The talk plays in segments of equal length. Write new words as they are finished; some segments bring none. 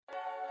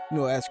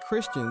As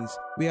Christians,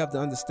 we have to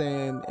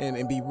understand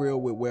and be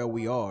real with where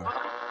we are.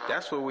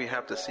 That's what we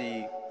have to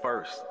see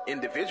first,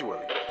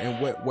 individually.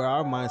 And where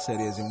our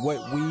mindset is and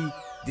what we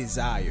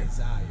desire.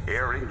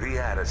 Airing the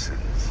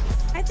Addisons.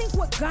 I think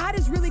what God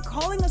is really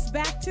calling us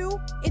back to,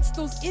 it's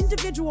those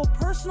individual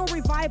personal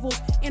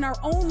revivals in our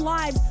own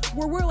lives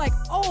where we're like,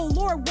 oh,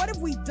 Lord, what have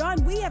we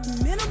done? We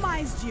have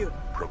minimized you.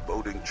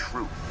 Promoting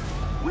truth,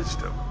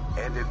 wisdom,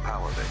 and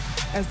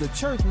empowerment. As the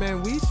church,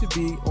 man, we should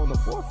be on the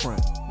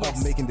forefront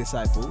of making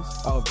disciples,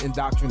 of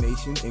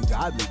indoctrination in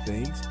godly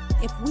things.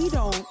 If we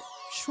don't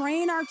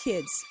train our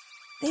kids,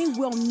 they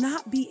will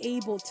not be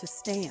able to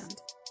stand.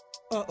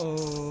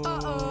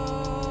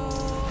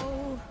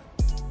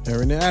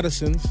 Airing the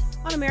Addisons.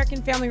 On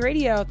American Family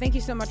Radio, thank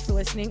you so much for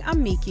listening.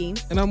 I'm Miki.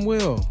 And I'm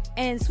Will.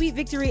 And Sweet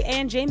Victory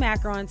and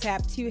J-Mac are on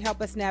tap to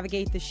help us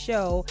navigate the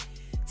show.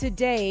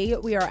 Today,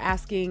 we are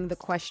asking the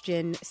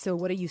question, so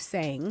what are you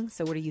saying?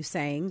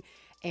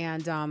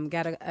 And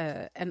got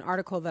an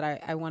article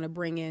that I want to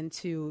bring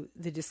into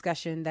the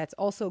discussion that's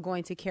also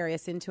going to carry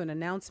us into an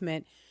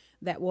announcement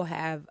that we'll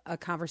have a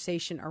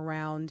conversation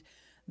around.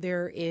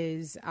 There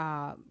is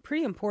a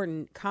pretty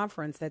important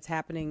conference that's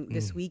happening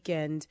this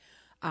weekend,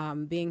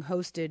 being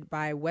hosted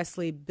by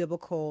Wesley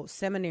Biblical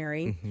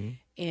Seminary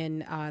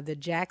in the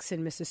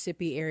Jackson,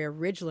 Mississippi area,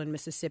 Ridgeland,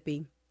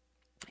 Mississippi.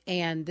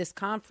 And this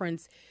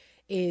conference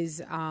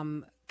is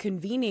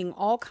convening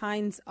all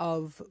kinds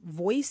of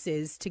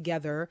voices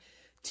together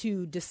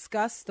to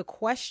discuss the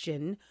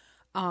question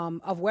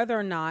of whether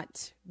or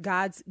not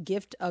God's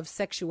gift of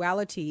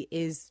sexuality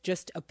is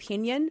just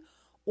opinion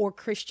or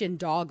Christian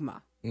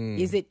dogma.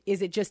 Is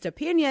it just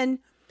opinion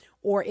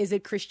or is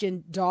it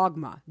Christian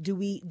dogma? Do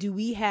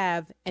we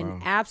have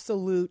an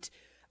absolute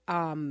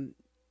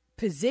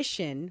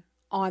position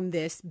on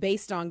this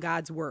based on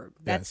God's word?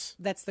 That's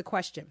the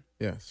question.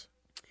 Yes.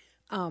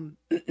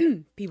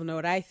 People know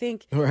what I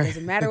think. Right.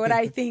 Doesn't matter what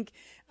I think.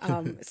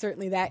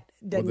 Certainly that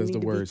doesn't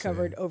need to be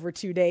covered over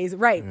 2 days.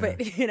 Right.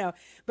 Yeah.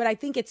 But I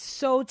think it's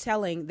so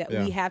telling that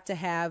we have to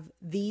have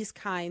these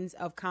kinds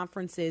of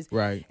conferences.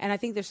 Right. And I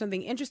think there's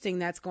something interesting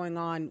that's going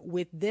on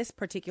with this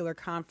particular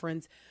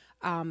conference.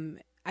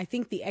 I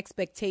think the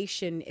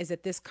expectation is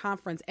that this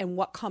conference and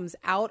what comes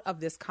out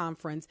of this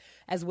conference,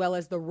 as well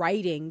as the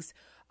writings,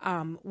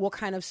 will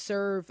kind of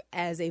serve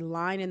as a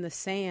line in the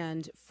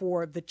sand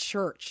for the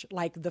church,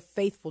 like the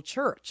faithful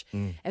church.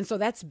 And so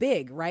that's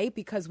big, right?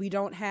 Because we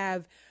don't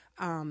have,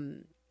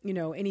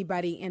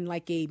 anybody in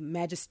like a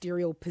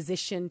magisterial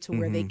position to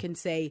where they can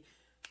say,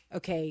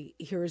 okay,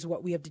 here's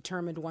what we have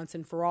determined once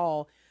and for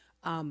all.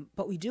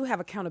 But we do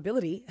have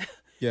accountability.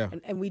 Yeah.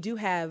 And we do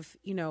have,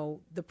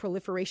 the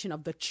proliferation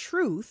of the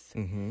truth.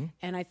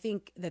 And I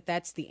think that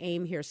that's the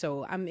aim here.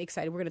 So I'm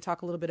excited. We're going to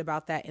talk a little bit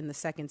about that in the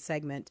second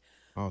segment.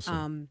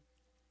 Awesome.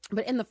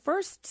 But in the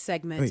first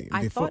segment,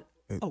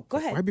 go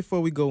ahead. Right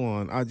before we go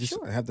on, I just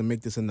have to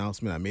make this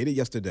announcement. I made it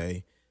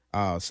yesterday.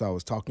 So I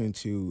was talking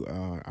to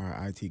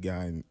our IT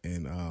guy,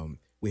 and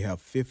we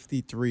have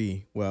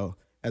 53. Well,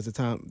 at the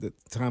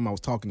time I was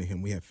talking to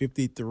him, we have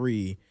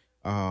 53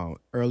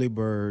 early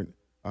bird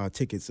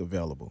tickets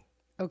available.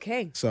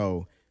 Okay.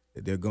 So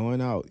they're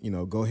going out.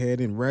 Go ahead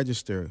and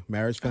register.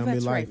 Marriage Family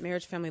that's Life. Right.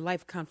 Marriage Family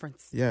Life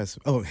Conference. Yes.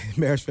 Oh,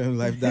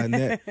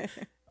 marriagefamilylife.net.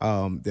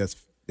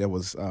 There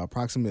was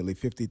approximately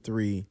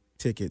 53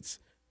 tickets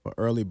for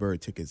early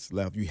bird tickets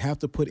left. You have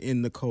to put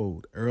in the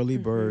code early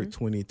bird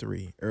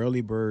 23, early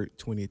bird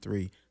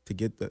 23 to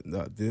get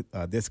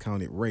the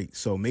discounted rate.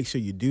 So make sure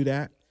you do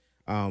that.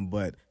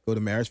 But go to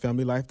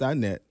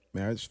marriagefamilylife.net,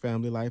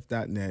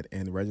 marriagefamilylife.net,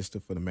 and register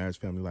for the Marriage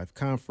Family Life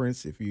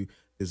Conference if you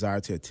desire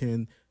to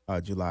attend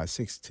July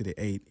 6th to the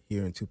 8th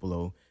here in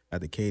Tupelo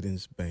at the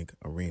Cadence Bank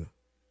Arena.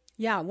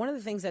 Yeah, one of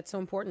the things that's so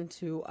important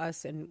to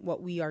us and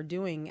what we are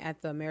doing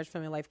at the Marriage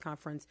Family Life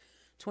Conference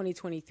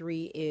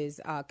 2023 is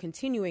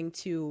continuing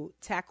to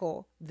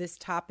tackle this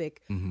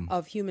topic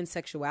of human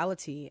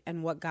sexuality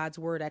and what God's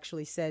word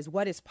actually says,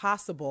 what is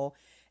possible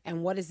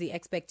and what is the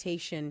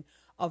expectation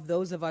of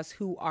those of us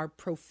who are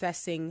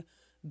professing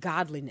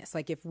godliness.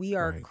 Like if we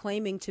are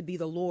claiming to be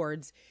the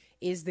Lord's,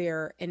 is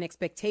there an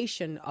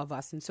expectation of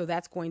us? And so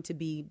that's going to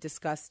be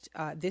discussed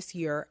this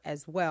year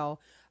as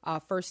well.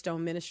 First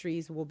Stone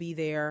Ministries will be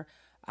there.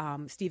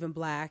 Stephen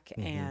Black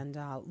and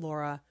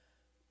Laura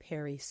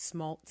Perry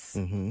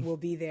Smaltz will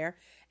be there.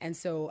 And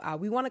so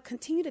we want to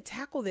continue to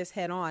tackle this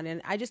head on.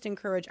 And I just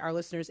encourage our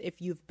listeners,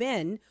 if you've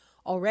been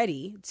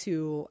already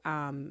to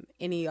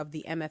any of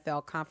the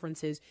MFL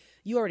conferences,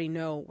 you already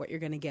know what you're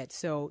going to get.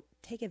 So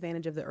take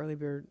advantage of the early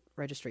bird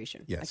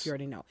registration. Yes. Like you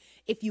already know.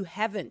 If you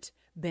haven't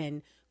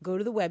been, go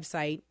to the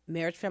website,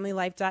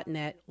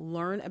 marriagefamilylife.net,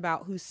 learn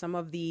about who some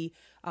of the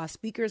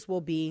speakers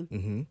will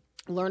be,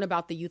 learn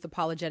about the youth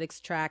apologetics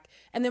track,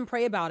 and then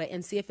pray about it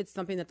and see if it's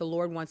something that the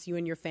Lord wants you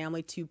and your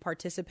family to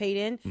participate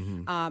in.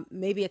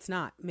 Maybe it's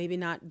not. Maybe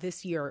not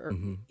this year,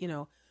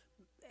 or,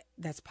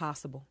 that's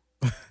possible.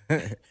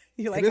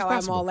 You like how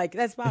I'm all like,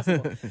 that's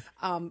possible.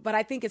 But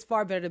I think it's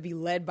far better to be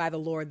led by the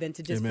Lord than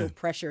to just feel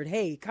pressured.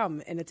 Hey,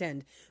 come and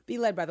attend. Be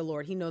led by the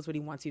Lord. He knows what he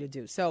wants you to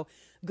do. So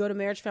go to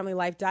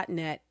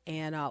marriagefamilylife.net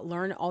and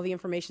learn all the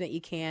information that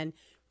you can,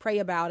 pray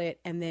about it,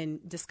 and then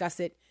discuss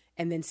it,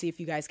 and then see if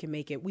you guys can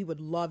make it. We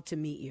would love to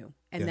meet you.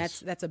 And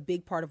that's a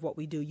big part of what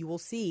we do. You will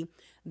see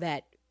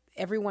that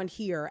everyone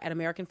here at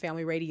American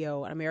Family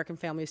Radio and American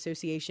Family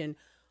Association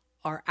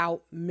are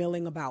out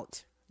milling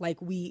about.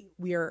 Like we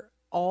are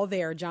all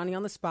there, Johnny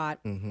on the spot,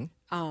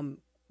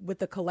 with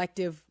the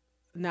collective,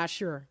 not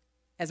sure,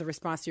 as a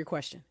response to your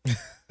question.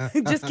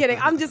 Just kidding.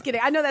 I'm just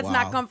kidding. I know that's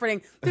not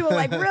comforting. People are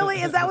like,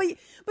 really? Is that what you...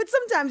 But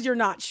sometimes you're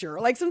not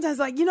sure. Like sometimes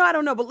like, I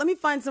don't know, but let me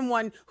find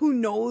someone who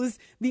knows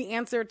the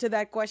answer to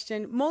that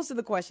question. Most of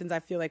the questions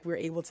I feel like we're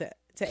able to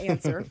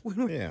answer.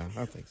 Yeah,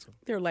 I think so.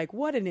 They're like,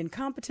 what an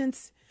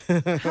incompetence.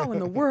 How in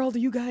the world do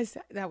you guys...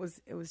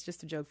 It was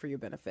just a joke for your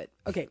benefit.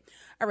 Okay.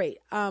 All right.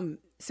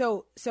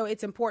 So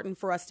it's important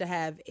for us to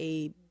have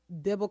a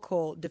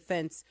biblical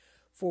defense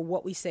for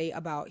what we say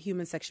about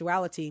human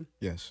sexuality.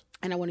 Yes.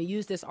 And I want to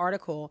use this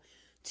article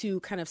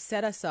to kind of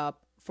set us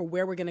up for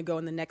where we're going to go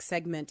in the next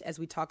segment as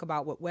we talk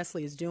about what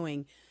Wesley is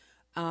doing.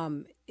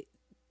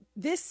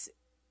 This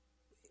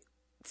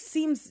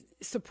seems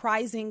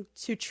surprising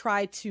to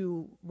try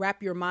to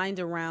wrap your mind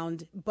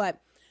around,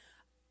 but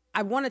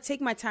I want to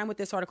take my time with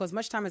this article, as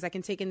much time as I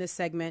can take in this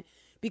segment,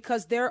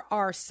 because there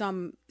are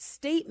some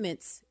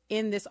statements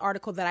in this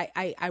article that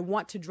I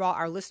want to draw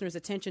our listeners'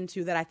 attention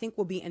to that I think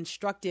will be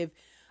instructive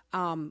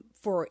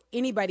for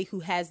anybody who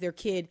has their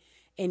kid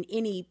in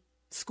any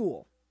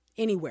school,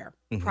 anywhere,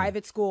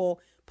 private school,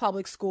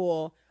 public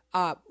school,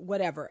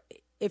 whatever.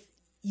 If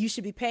you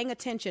should be paying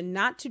attention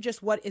not to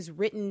just what is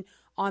written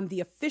on the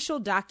official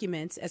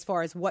documents as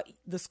far as what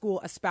the school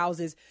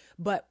espouses,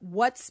 but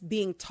what's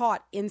being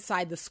taught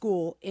inside the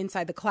school,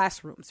 inside the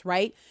classrooms,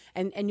 right?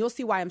 And you'll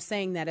see why I'm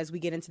saying that as we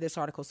get into this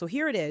article. So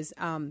here it is.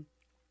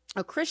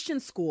 A Christian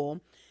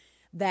school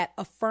that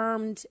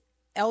affirmed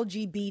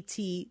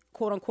LGBT,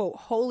 quote unquote,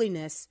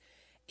 holiness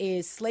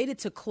is slated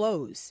to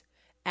close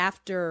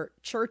after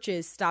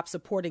churches stop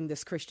supporting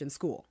this Christian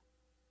school.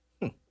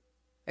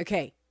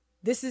 Okay.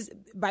 This is,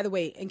 by the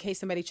way, in case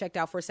somebody checked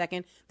out for a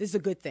second, this is a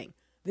good thing.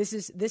 This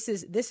is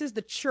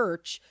the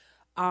church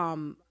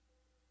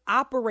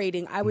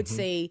operating, I would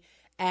say,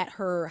 at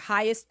her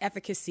highest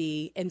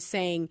efficacy and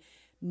saying,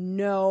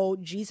 no,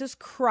 Jesus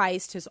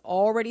Christ has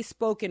already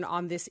spoken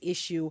on this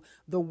issue.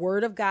 The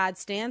word of God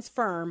stands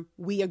firm.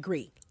 We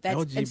agree.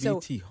 That's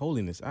LGBT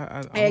holiness.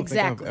 I don't think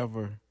I've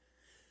ever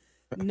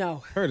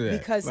heard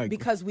of that.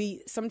 Because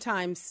we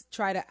sometimes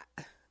try to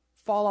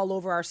fall all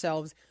over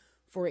ourselves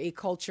for a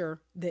culture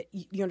that,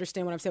 you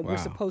understand what I'm saying? We're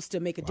supposed to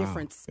make a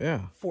difference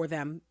for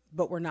them,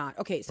 but we're not.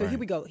 Okay, so here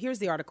we go. Here's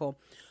the article.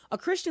 A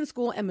Christian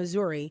school in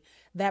Missouri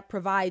that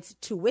provides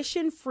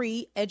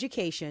tuition-free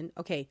education.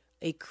 Okay,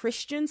 a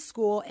Christian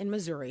school in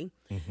Missouri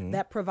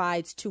that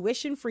provides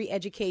tuition-free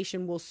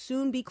education will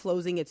soon be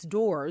closing its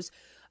doors,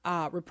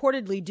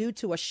 reportedly due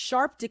to a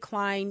sharp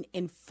decline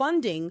in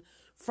funding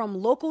from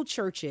local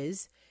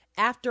churches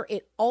after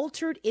it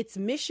altered its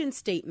mission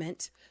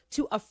statement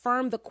to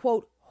affirm the,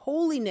 quote,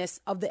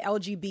 holiness of the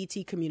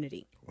LGBT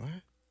community.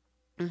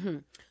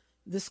 What?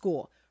 The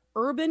school,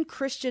 Urban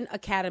Christian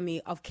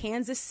Academy of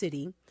Kansas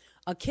City,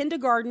 a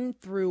kindergarten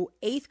through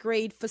 8th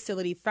grade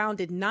facility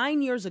founded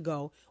 9 years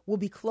ago, will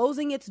be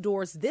closing its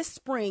doors this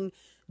spring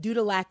due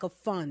to lack of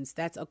funds.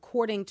 That's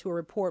according to a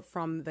report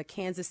from the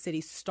Kansas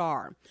City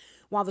Star.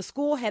 While the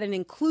school had an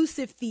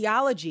inclusive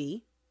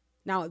theology,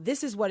 now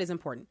this is what is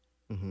important.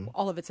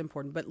 All of it's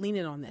important, but lean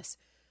in on this.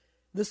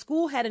 The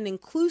school had an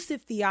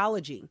inclusive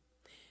theology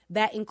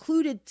that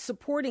included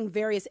supporting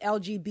various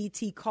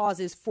LGBT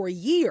causes for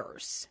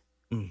years.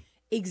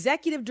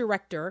 Executive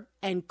director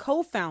and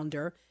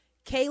co-founder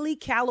Kaylee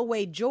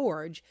Calloway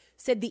George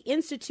said the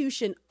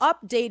institution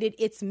updated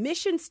its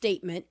mission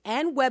statement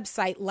and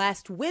website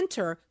last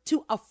winter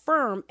to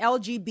affirm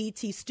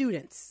LGBT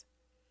students.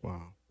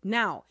 Wow.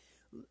 Now,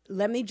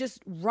 let me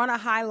just run a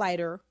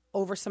highlighter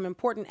over some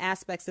important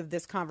aspects of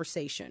this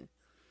conversation.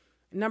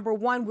 Number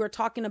one, we're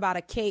talking about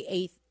a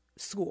K-8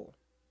 school.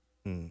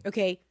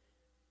 Okay?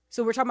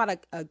 So we're talking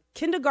about a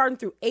kindergarten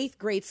through 8th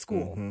grade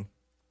school.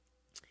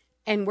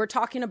 And we're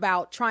talking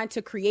about trying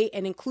to create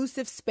an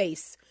inclusive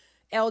space,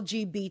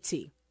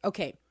 LGBT.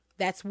 Okay,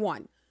 that's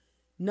one.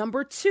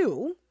 Number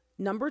two,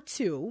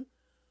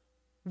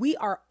 we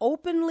are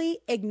openly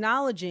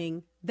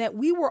acknowledging that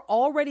we were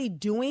already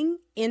doing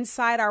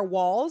inside our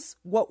walls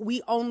what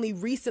we only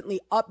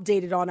recently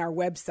updated on our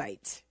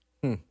website.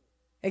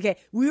 Okay,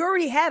 we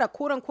already had a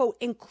quote unquote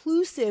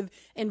inclusive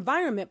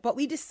environment, but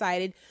we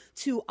decided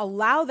to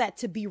allow that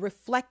to be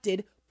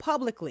reflected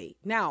publicly.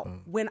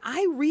 Now, when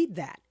I read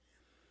that,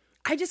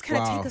 I just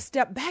kind of take a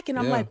step back and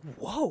I'm like,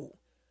 whoa.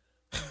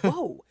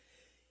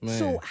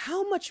 So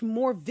how much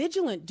more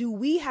vigilant do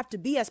we have to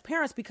be as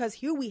parents? Because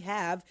here we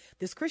have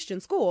this Christian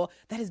school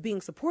that is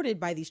being supported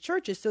by these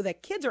churches so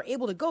that kids are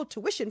able to go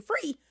tuition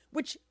free,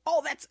 which,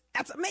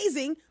 that's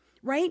amazing,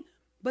 right?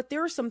 But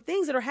there are some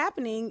things that are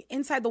happening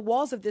inside the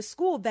walls of this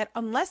school that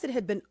unless it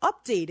had been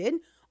updated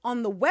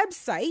on the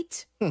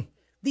website,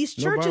 these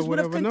churches would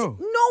have continued.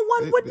 No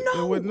one would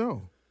know. They would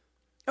know.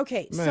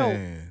 Okay, Man.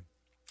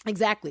 so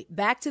exactly.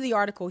 Back to the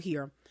article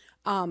here.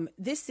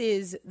 This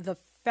is the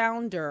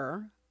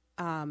founder,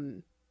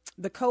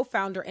 the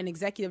co-founder and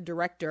executive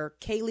director,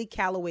 Kaylee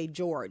Calloway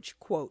George.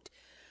 Quote,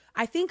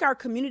 I think our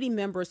community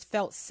members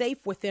felt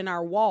safe within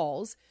our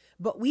walls,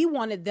 but we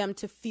wanted them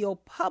to feel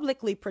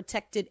publicly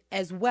protected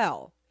as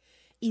well.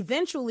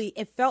 Eventually,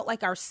 it felt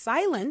like our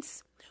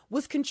silence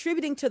was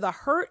contributing to the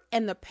hurt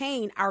and the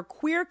pain our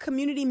queer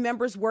community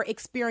members were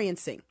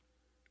experiencing.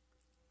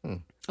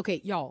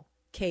 Okay, y'all,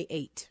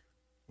 K8.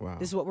 Wow.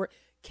 This is what we're,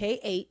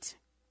 K8,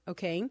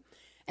 okay?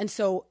 And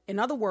so, in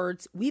other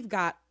words, we've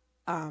got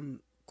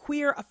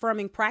queer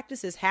affirming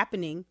practices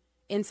happening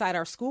inside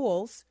our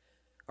schools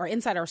or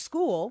inside our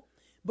school.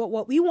 But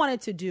what we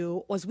wanted to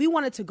do was we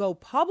wanted to go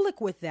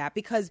public with that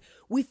because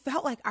we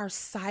felt like our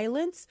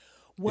silence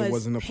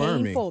was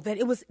painful, that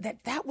it was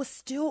that was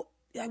still,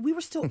 we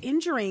were still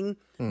injuring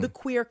the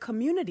queer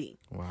community.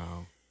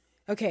 Wow.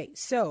 Okay,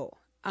 so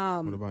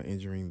what about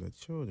injuring the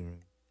children?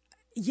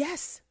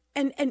 Yes.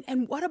 And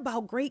what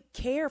about great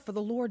care for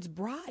the Lord's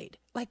bride?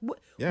 Like what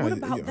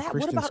about that? Christian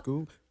What about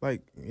school?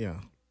 Like, yeah.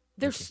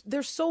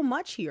 There's so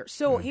much here.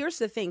 So here's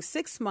the thing.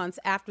 6 months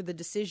after the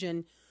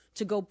decision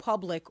to go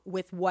public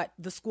with what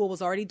the school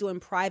was already doing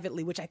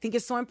privately, which I think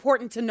is so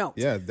important to note.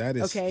 Yeah, that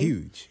is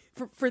huge.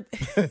 For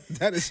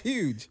that is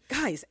huge.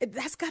 Guys,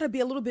 that's got to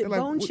be a little bit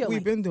bone-chilling.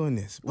 We've been doing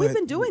this. We've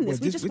been doing this.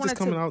 We're We just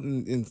coming out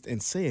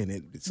and saying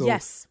it. So,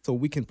 yes. So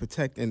we can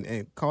protect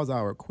and cause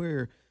our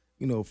queer,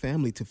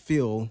 family to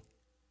feel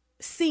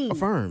seen,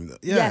 affirmed.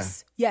 Yeah.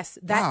 Yes.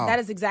 That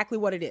is exactly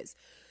what it is.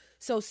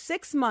 So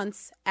 6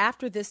 months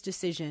after this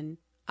decision,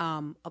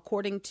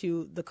 according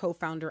to the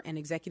co-founder and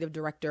executive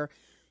director,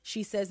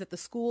 she says that the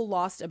school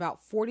lost about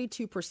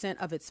 42%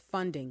 of its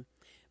funding.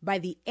 By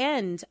the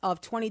end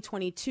of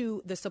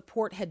 2022, the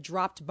support had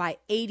dropped by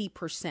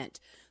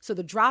 80%. So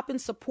the drop in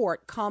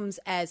support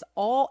comes as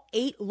all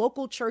 8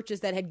 local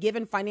churches that had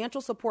given financial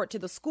support to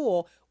the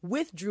school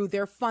withdrew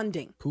their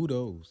funding.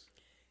 Kudos.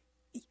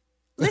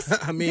 Listen,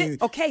 I mean,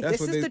 this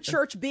is the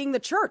church being the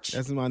church.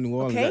 That's my New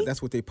Orleans. Okay?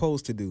 That's what they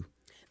supposed to do.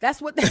 That's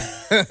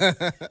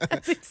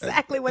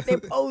exactly what they're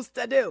supposed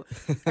to do.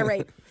 All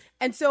right.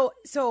 And so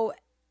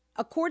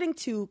according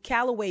to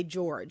Calloway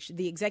George,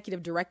 the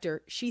executive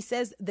director, she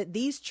says that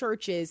these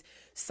churches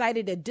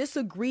cited a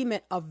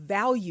disagreement of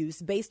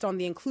values based on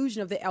the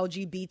inclusion of the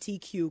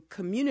LGBTQ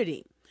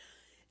community.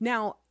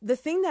 Now, the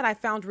thing that I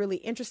found really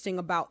interesting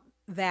about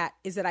that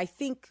is that I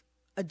think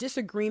a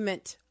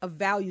disagreement of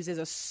values is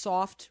a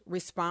soft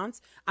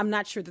response. I'm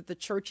not sure that the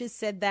churches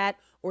said that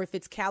or if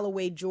it's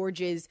Calloway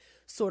George's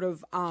sort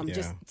of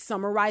just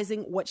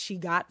summarizing what she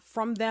got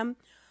from them.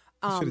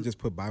 You should have just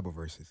put Bible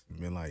verses and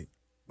been like,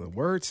 the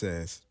word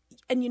says.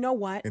 And you know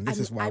what? And this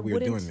is why we're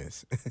doing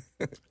this.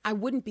 I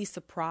wouldn't be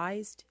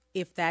surprised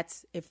if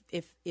that's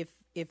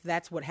if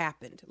that's what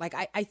happened. Like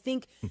I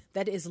think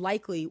that is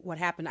likely what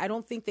happened. I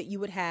don't think that you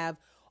would have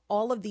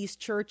all of these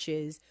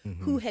churches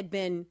who had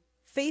been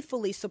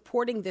faithfully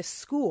supporting this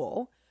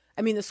school.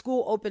 I mean, the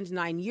school opened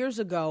 9 years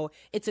ago.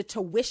 It's a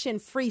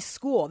tuition-free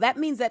school. That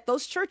means that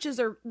those churches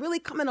are really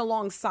coming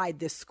alongside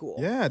this school.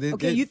 Yeah.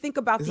 You think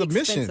about the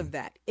expense of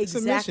that. Exactly it's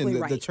a mission.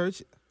 Right. The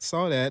church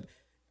saw that,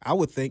 I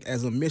would think,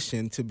 as a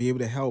mission to be able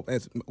to help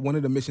as one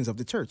of the missions of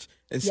the church.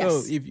 And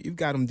so if you've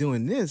got them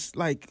doing this,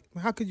 like,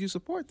 how could you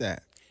support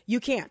that? You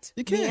can't.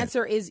 You can't. The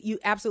answer is you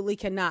absolutely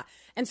cannot.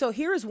 And so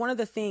here is one of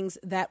the things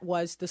that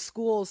was the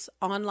school's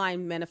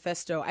online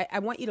manifesto. I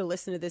want you to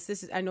listen to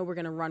this. I know we're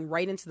going to run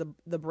right into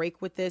the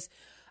break with this.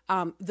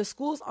 The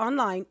school's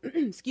online,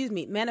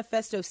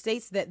 manifesto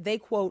states that they,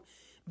 quote,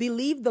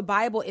 believe the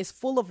Bible is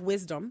full of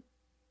wisdom.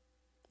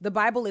 The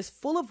Bible is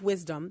full of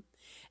wisdom,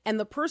 and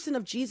the person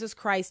of Jesus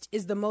Christ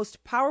is the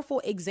most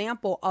powerful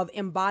example of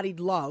embodied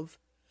love,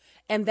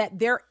 and that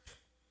there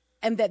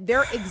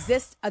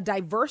exists a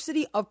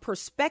diversity of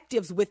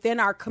perspectives within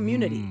our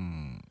community.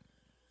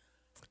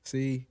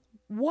 See?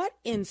 What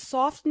in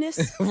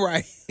softness?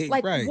 Right.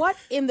 Like right. What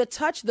in the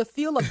touch, the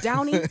feel of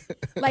Downy?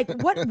 Like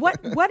what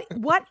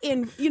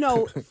in,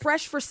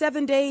 Fresh for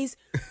 7 days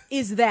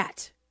is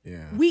that?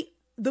 Yeah.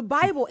 The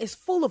Bible is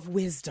full of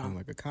wisdom.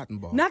 Like a cotton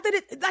ball. Not that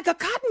it like a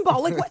cotton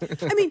ball. Like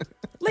what? I mean,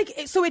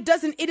 so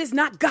it is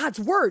not God's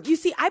word. You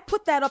see, I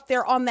put that up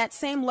there on that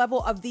same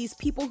level of these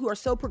people who are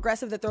so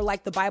progressive that they're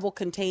like, the Bible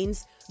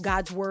contains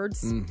God's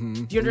words.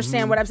 Mm-hmm. Do you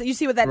understand what I'm saying? You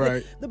see what that,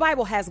 right. The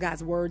Bible has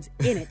God's words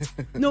in it.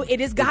 No, it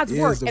is God's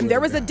word. And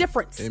there is a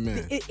difference.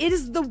 Amen. It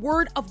is the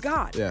word of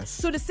God. Yes.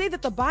 So to say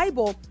that the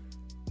Bible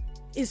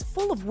is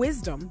full of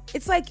wisdom,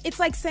 it's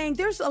like saying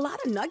there's a lot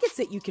of nuggets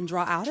that you can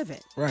draw out of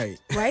it. Right.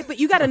 But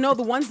you got to know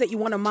the ones that you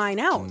want to mine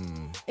out.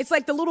 It's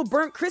like the little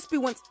burnt crispy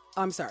ones.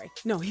 I'm sorry.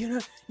 No,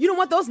 you don't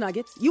want those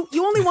nuggets. You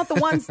only want the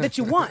ones that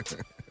you want.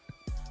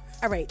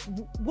 All right.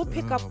 We'll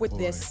pick up with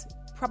this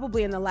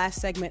probably in the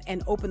last segment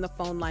and open the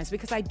phone lines,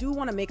 because I do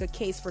want to make a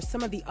case for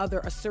some of the other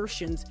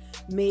assertions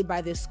made by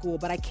this school,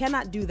 but I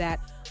cannot do that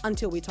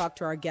until we talk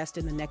to our guest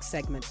in the next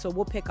segment. So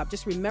we'll pick up.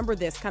 Just remember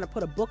this, kind of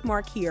put a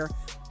bookmark here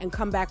and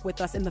come back with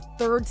us in the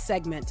third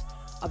segment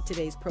of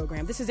today's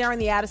program. This is Airing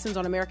the Addisons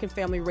on American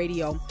Family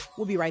Radio.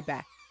 We'll be right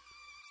back.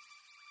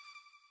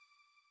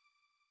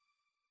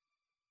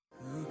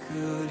 Who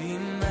could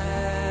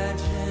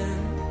imagine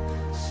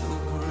so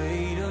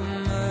great a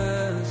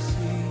mercy?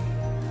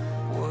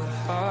 What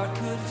heart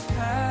could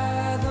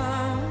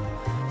fathom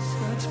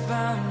such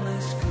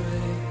boundless grace?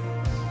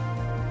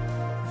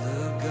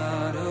 The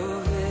God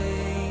of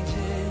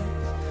ages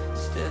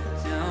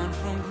stepped down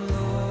from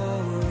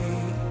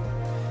glory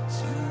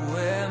to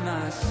wear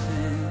my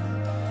sin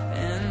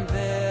and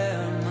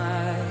bear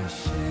my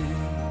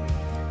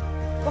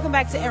shame. Welcome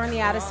back to Airing the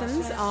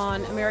Addisons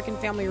on American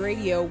Family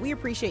Radio. We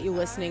appreciate you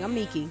listening. I'm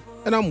Miki.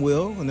 And I'm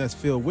Will, and that's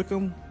Phil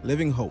Wickham,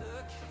 Living Hope.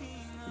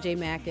 J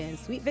Mac and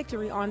Sweet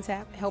Victory on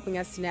tap, helping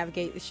us to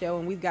navigate the show.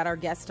 And we've got our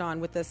guest on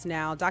with us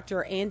now.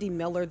 Dr. Andy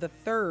Miller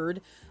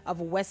III of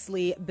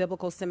Wesley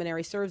Biblical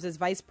Seminary serves as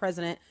Vice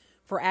President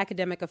for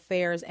Academic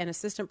Affairs and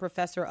Assistant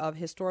Professor of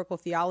Historical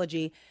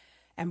Theology.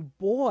 And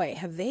boy,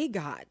 have they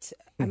got,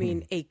 I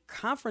mean, a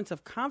conference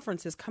of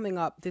conferences coming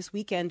up this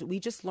weekend. We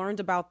just learned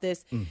about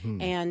this.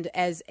 And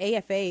as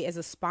AFA is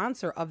a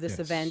sponsor of this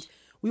event,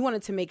 we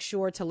wanted to make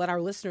sure to let our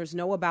listeners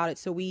know about it.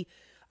 So we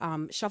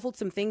shuffled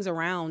some things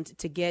around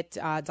to get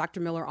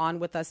Dr. Miller on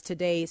with us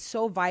today.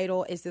 So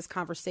vital is this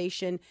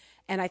conversation.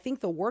 And I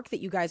think the work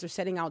that you guys are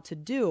setting out to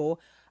do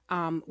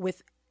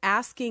with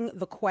asking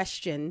the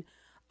question,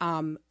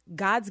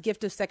 God's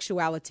gift of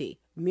sexuality,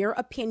 mere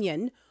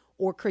opinion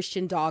or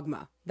Christian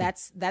dogma?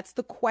 That's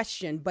the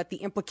question, but the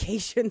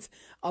implications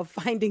of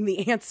finding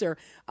the answer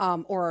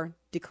or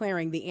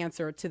declaring the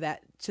answer to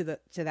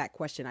that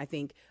question, I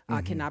think,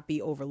 cannot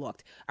be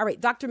overlooked. All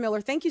right, Dr. Miller,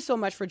 thank you so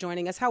much for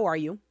joining us. How are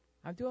you?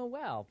 I'm doing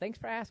well. Thanks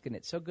for asking.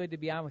 It's so good to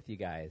be on with you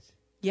guys.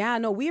 Yeah,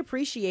 no, we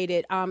appreciate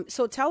it.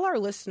 So tell our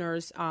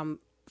listeners,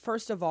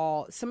 first of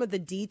all, some of the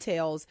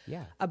details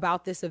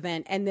about this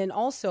event. And then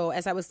also,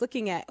 as I was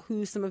looking at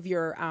who some of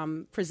your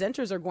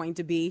presenters are going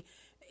to be,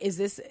 is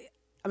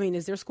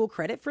there school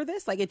credit for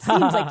this? Like, it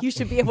seems like you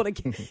should be able to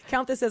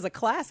count this as a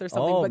class or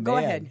something, but go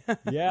ahead.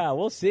 Yeah,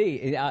 we'll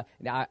see. I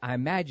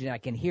imagine I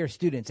can hear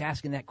students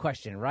asking that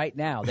question right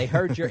now. They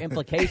heard your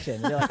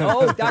implication. They're like,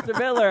 oh, Dr.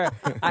 Miller,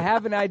 I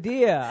have an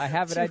idea.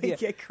 Should we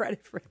get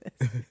credit for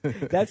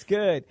this? That's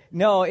good.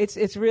 No,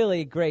 it's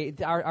really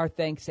great. Our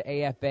thanks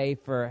to AFA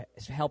for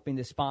helping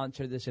to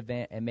sponsor this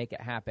event and make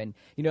it happen.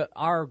 You know,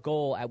 our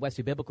goal at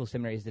Wesley Biblical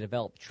Seminary is to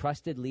develop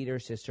trusted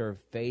leaders to serve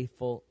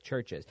faithful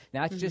churches.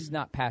 Now, it's just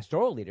not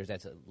pastoral leaders.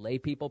 That's lay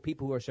people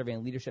who are serving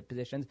in leadership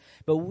positions.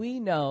 But we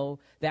know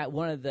that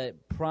one of the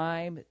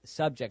prime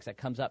subjects that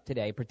comes up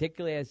today,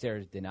 particularly as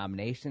there's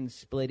denominations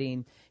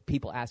splitting,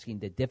 people asking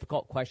the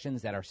difficult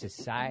questions that our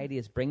society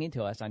is bringing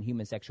to us on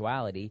human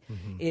sexuality,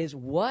 is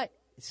what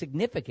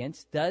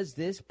significance does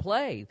this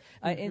play?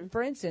 And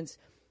for instance,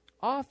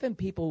 often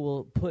people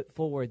will put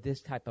forward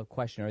this type of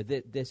question or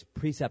this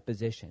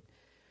presupposition.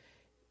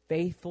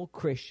 Faithful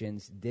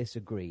Christians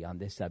disagree on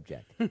this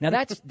subject. Now,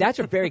 that's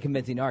a very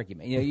convincing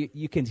argument. You know,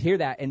 you can hear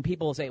that, and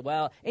people will say,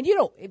 well, and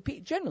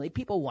generally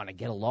people want to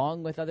get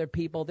along with other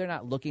people. They're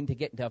not looking to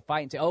get into a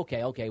fight and say,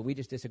 okay, we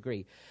just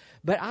disagree.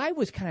 But I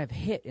was kind of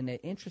hit in an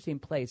interesting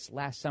place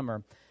last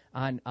summer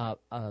on a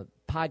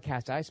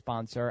podcast I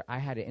sponsor. I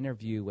had an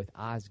interview with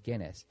Oz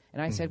Guinness,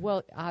 and I said,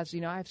 well, Oz,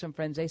 I have some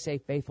friends, they say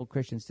faithful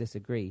Christians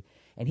disagree.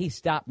 And he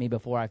stopped me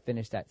before I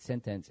finished that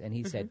sentence, and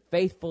he said,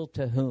 faithful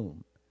to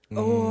whom?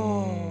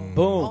 Oh,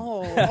 boom!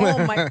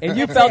 Oh my! And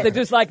you felt it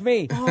just like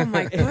me. Oh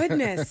my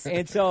goodness!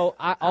 And so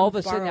all of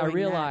a sudden I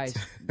realized,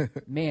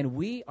 man,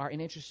 we are in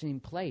an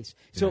interesting place.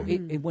 So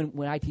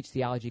when I teach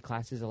theology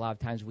classes, a lot of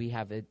times we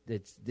have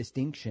this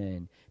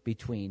distinction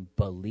between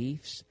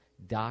beliefs,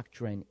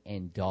 doctrine,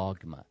 and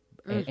dogma.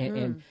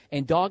 And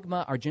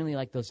dogma are generally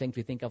like those things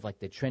we think of, like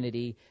the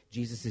Trinity,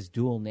 Jesus'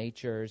 dual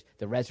natures,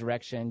 the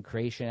resurrection,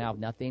 creation out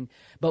of nothing.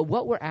 But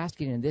what we're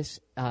asking in this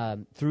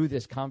through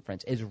this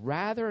conference is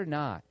rather or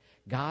not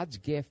God's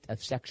gift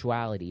of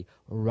sexuality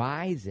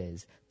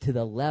rises to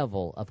the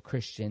level of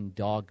Christian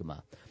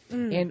dogma.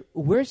 And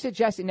we're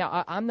suggesting,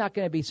 now I'm not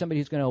going to be somebody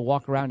who's going to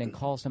walk around and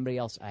call somebody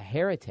else a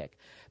heretic,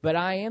 but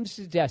I am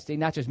suggesting,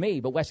 not just me,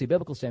 but Wesley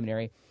Biblical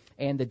Seminary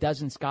and the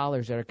dozen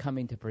scholars that are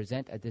coming to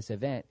present at this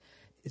event,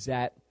 is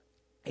that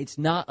it's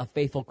not a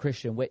faithful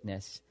Christian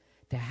witness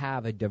to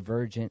have a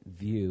divergent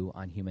view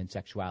on human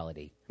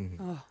sexuality.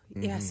 Oh,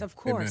 yes, of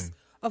course. Amen.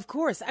 Of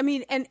course. I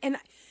mean, and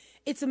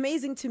it's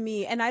amazing to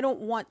me, and I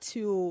don't want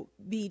to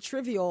be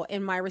trivial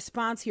in my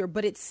response here,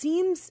 but it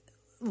seems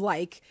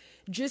like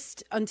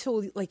just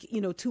until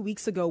 2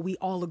 weeks ago, we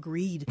all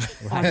agreed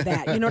on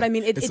that. You know what I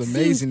mean? It's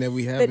amazing that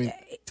we having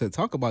to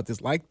talk about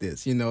this like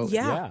this,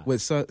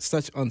 with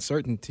such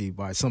uncertainty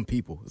by some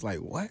people. It's like,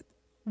 what?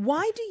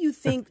 Why do you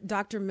think,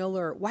 Dr.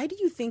 Miller, why do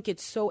you think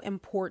it's so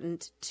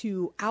important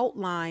to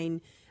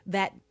outline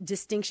that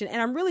distinction.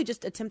 And I'm really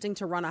just attempting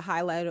to run a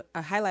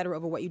highlighter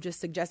over what you just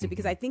suggested,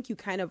 because I think you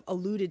kind of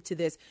alluded to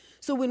this.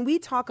 So when we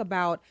talk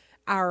about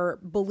our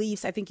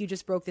beliefs, I think you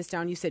just broke this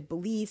down. You said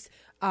beliefs,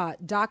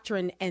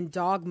 doctrine, and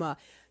dogma.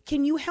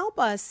 Can you help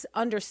us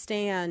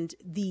understand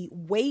the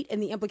weight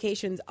and the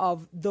implications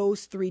of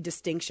those three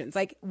distinctions,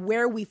 like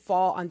where we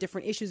fall on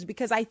different issues?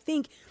 Because I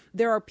think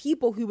there are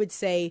people who would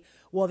say,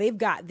 well, they've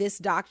got this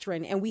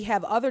doctrine and we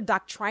have other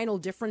doctrinal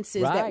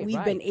differences that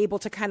we've been able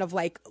to kind of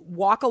like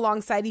walk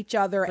alongside each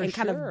other and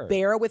kind of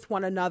bear with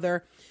one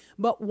another.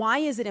 But why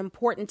is it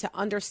important to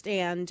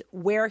understand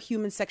where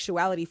human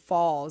sexuality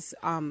falls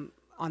on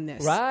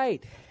this?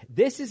 Right.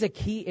 This is a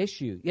key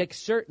issue. Like,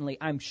 certainly,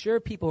 I'm sure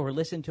people who are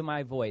listening to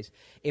my voice,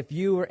 if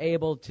we were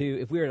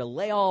to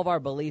lay all of our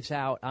beliefs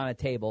out on a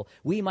table,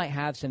 we might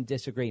have some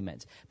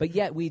disagreements. But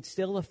yet, we'd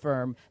still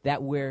affirm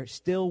that we're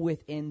still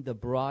within the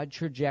broad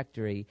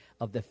trajectory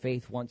of the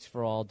faith once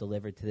for all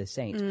delivered to the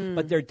saints.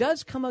 But there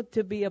does come up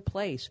to be a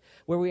place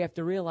where we have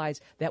to realize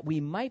that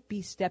we might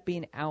be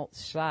stepping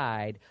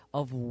outside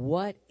of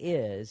what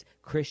is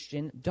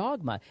Christian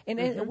dogma.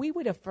 And we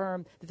would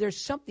affirm that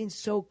there's something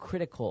so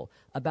critical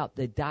about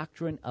the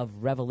doctrine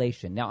of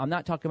revelation. Now, I'm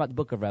not talking about the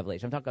book of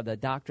Revelation. I'm talking about the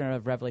doctrine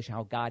of revelation,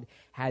 how God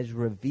has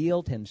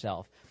revealed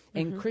himself.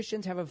 And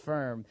Christians have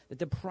affirmed that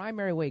the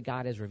primary way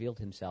God has revealed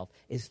himself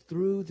is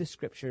through the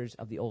scriptures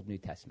of the Old New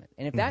Testament.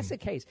 And if that's the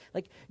case,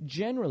 like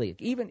generally,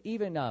 even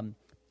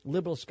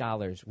liberal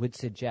scholars would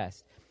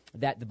suggest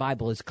that the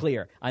Bible is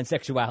clear on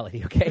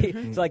sexuality, okay?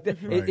 It's like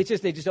it's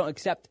just they just don't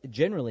accept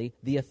generally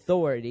the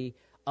authority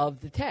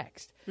of the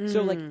text.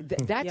 So like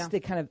that's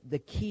the kind of the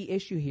key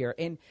issue here.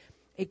 And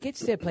it gets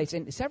to a place,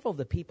 and several of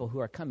the people who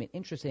are coming,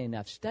 interesting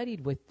enough,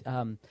 studied with,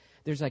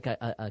 there's like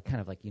a kind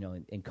of like,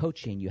 in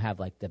coaching, you have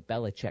like the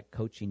Belichick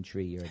coaching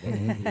tree or the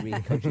Andy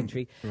Reid coaching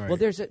tree. Right. Well,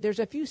 there's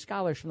a few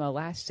scholars from the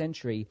last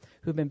century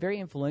who've been very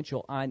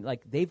influential on,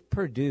 like, they've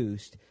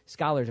produced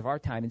scholars of our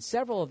time, and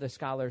several of the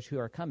scholars who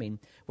are coming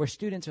were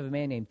students of a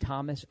man named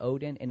Thomas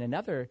Oden, and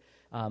another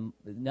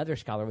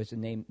scholar was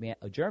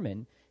a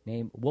German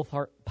named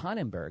Wolfhart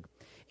Pannenberg.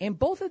 And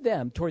both of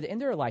them, toward the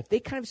end of their life, they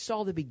kind of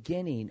saw the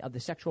beginning of the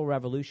sexual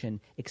revolution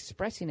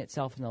expressing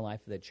itself in the life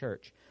of the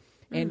church.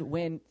 And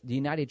when the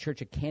United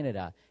Church of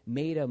Canada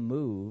made a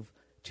move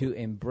to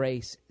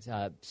embrace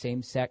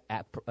same-sex,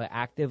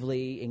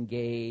 actively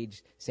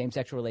engaged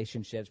same-sexual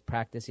relationships,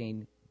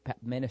 practicing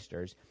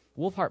ministers,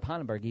 Wolfhart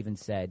Pannenberg even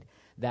said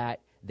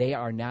that they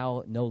are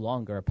now no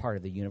longer a part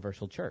of the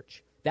universal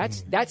church.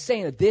 That's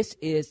saying that this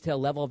is to a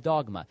level of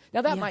dogma.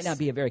 Now, that might not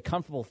be a very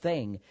comfortable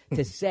thing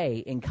to say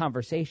in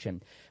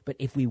conversation, but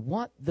if we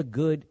want the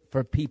good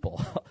for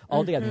people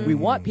altogether, we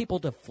want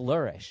people to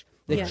flourish,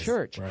 the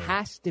church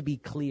has to be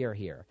clear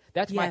here.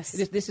 That's why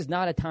this is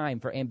not a time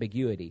for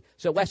ambiguity.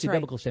 So at Wesley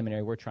Biblical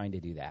Seminary, we're trying to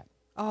do that.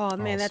 Oh,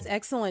 man, that's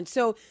excellent.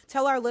 So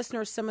tell our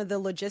listeners some of the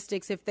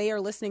logistics. If they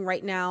are listening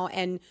right now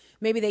and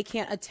maybe they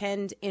can't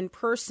attend in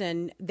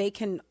person, they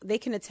can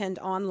attend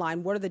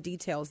online. What are the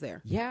details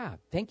there? Yeah,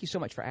 thank you so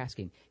much for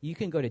asking. You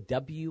can go to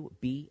wbs.edu,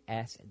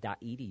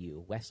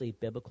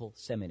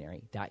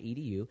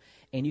 wesleyBiblicalSeminary.edu,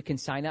 and you can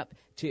sign up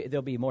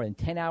there'll be more than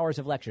 10 hours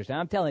of lectures. Now,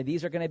 I'm telling you,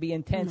 these are going to be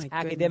intense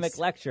academic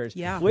lectures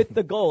with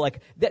the goal.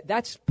 Like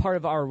that's part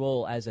of our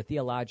role as a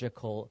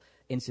theological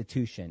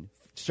institution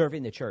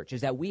serving the church, is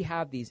that we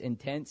have these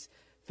intense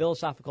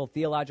philosophical,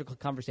 theological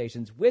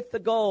conversations with the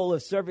goal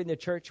of serving the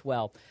church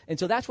well. And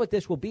so that's what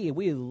this will be.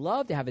 We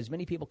love to have as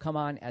many people come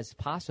on as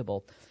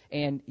possible.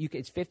 And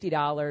it's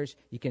 $50.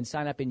 You can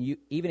sign up, and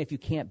even if you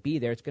can't be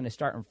there, it's going to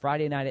start on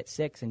Friday night at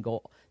 6 and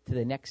go to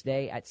the next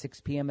day at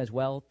 6 p.m. as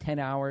well, 10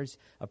 hours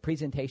of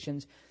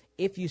presentations.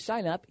 If you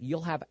sign up,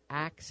 you'll have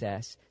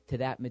access to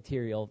that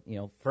material,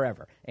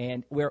 forever.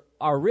 And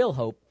our real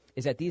hope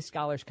is that these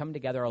scholars come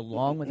together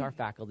along with our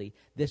faculty.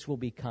 This will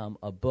become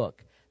a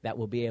book that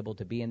will be able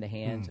to be in the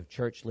hands of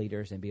church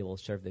leaders and be able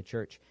to serve the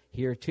church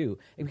here too.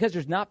 And because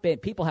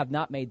people have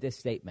not made this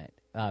statement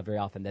very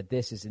often, that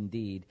this is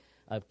indeed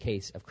a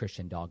case of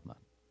Christian dogma.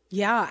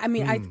 Yeah, I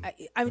mean,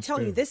 I'm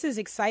telling you, this is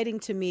exciting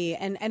to me.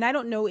 And I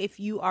don't know if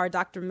you are,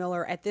 Dr.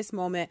 Miller, at this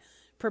moment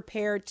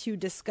prepared to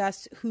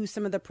discuss who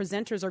some of the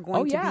presenters are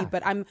going to be,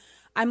 but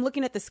I'm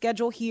looking at the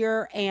schedule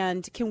here,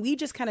 and can we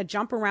just kind of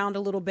jump around a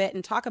little bit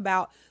and talk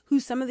about who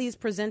some of these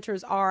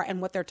presenters are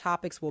and what their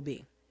topics will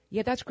be?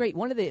 Yeah, that's great.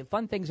 One of the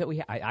fun things that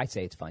I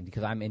say it's fun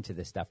because I'm into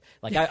this stuff.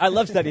 Like, I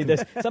love studying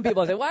this. Some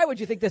people say, why would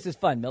you think this is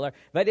fun, Miller?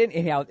 But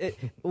anyhow,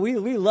 we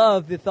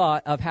love the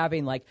thought of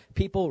having, like,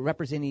 people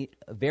representing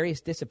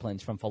various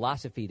disciplines, from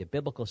philosophy to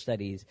biblical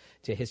studies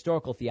to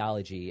historical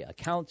theology, a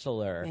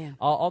counselor,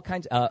 all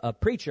kinds, a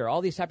preacher, all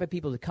these type of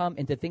people to come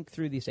and to think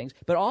through these things.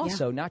 But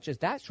also, not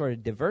just that sort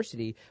of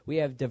diversity, we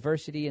have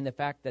diversity in the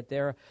fact that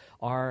there's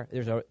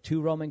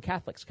 2 Roman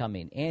Catholics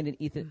coming and an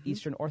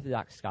Eastern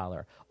Orthodox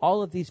scholar.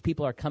 All of these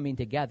people are coming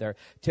together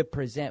to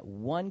present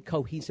one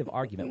cohesive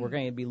argument. We're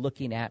going to be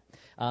looking at,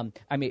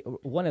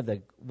 one of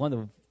the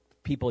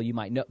people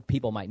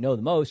might know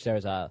the most.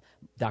 There's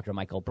Dr.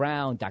 Michael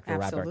Brown, Dr.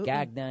 Robert Absolutely.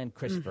 Gagnon,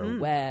 Christopher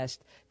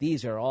West.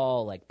 These are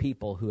all like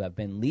people who have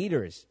been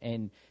leaders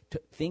in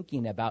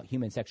thinking about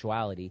human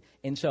sexuality.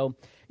 And so,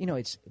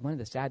 it's one of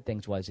the sad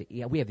things was,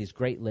 we have these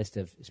great list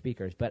of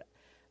speakers, but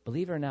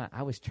believe it or not,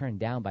 I was turned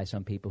down by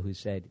some people who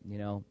said,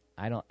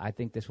 I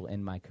think this will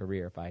end my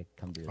career if I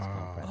come to this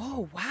conference.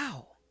 Oh,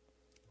 wow.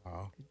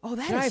 Oh,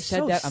 that Should I have is said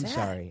so that? sad. I'm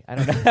sorry. I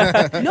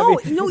don't know. No,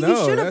 you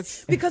should have,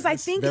 that's because I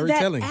think very that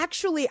telling.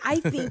 actually, I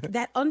think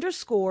that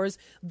underscores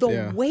the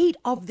Yeah. weight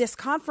of this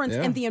conference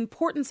Yeah. and the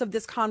importance of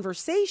this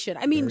conversation.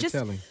 I mean, Very just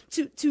telling.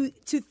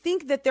 to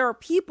think that there are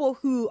people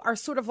who are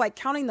sort of like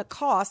counting the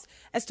cost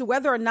as to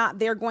whether or not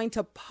they're going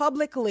to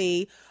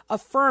publicly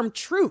affirm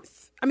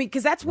truth. I mean,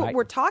 because that's what Right.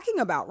 we're talking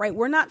about, right?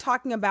 We're not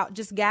talking about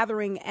just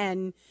gathering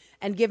and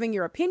giving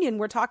your opinion.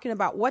 We're talking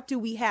about what do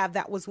we have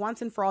that was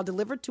once and for all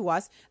delivered to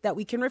us that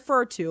we can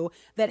refer to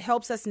that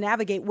helps us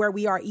navigate where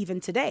we are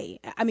even today.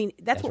 I mean,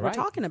 that's what right.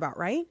 we're talking about,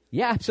 right?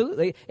 Yeah,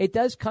 absolutely. It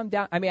does come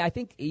down. I mean, I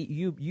think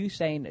you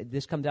saying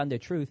this comes down to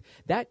truth.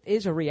 That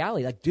is a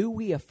reality. Like, do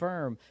we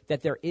affirm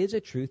that there is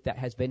a truth that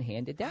has been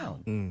handed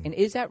down? And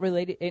is that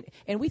related?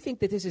 And we think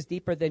that this is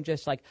deeper than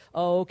just like,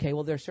 oh, okay,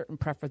 well, there's certain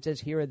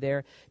preferences here or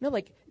there. No,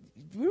 like,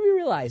 we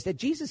realize that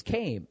Jesus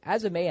came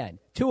as a man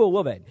to a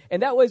woman.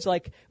 And that was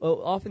like,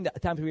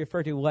 oftentimes we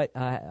refer to what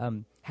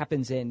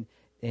happens in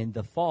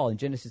the fall in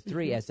Genesis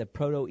 3 as the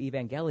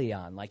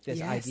proto-evangelion, like this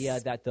Yes. idea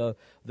that the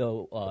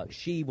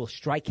she will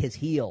strike his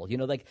heel.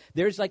 Like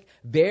there's like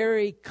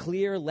very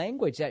clear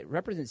language that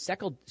represents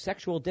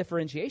sexual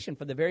differentiation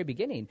from the very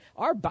beginning.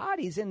 Our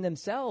bodies in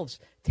themselves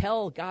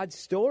tell God's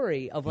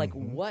story of like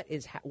what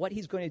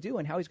he's going to do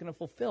and how he's going to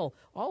fulfill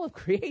all of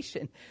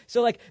creation.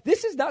 So like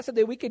this is not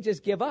something we could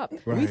just give up.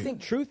 We Right.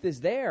 think truth is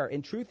there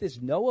and truth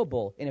is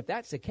knowable. And if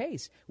that's the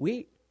case,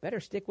 we better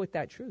stick with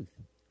that truth.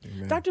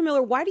 Dr.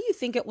 Miller, why do you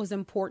think it was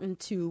important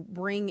to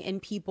bring in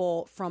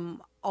people from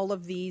all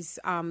of these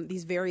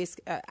various,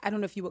 I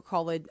don't know if you would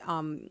call it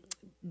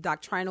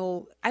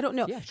doctrinal, I don't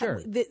know. Yeah,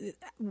 sure.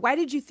 Why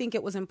did you think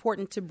it was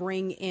important to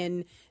bring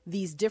in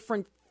these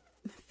different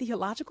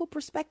theological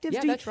perspectives?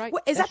 Yeah, that's right.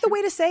 Is That's that the true.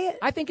 way to say it?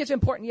 I think it's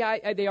important.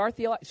 Yeah, they are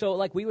theological. So,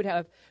 like, we would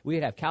have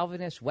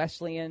Calvinists,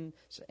 Wesleyans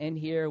in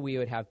here. We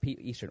would have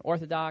Eastern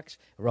Orthodox,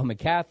 Roman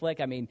Catholic.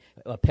 I mean,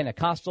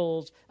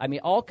 Pentecostals. I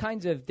mean, all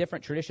kinds of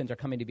different traditions are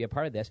coming to be a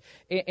part of this,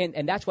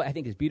 and that's what I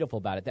think is beautiful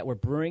about it. That we're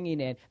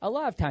bringing in a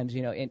lot of times,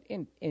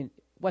 in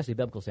Wesley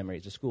Biblical Seminary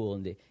is a school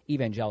in the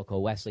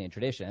evangelical Wesleyan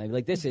tradition. I mean,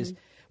 like this is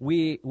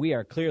we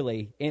are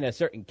clearly in a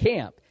certain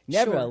camp.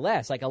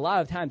 Nevertheless, like a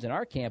lot of times in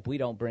our camp, we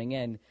don't bring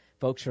in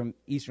folks from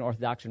Eastern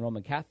Orthodox and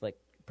Roman Catholic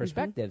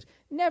perspectives.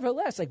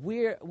 Nevertheless, like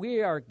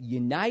we are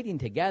uniting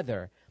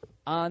together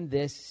on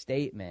this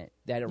statement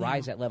that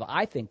arises at level.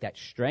 I think that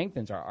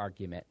strengthens our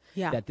argument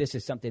that this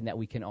is something that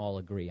we can all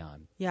agree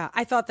on. Yeah,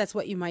 I thought that's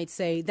what you might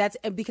say. That's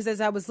because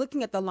as I was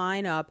looking at the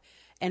lineup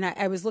and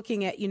I was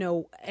looking at,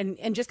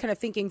 and just kind of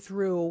thinking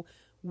through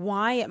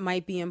why it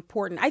might be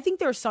important. I think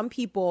there are some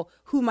people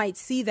who might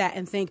see that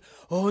and think,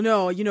 oh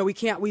no, we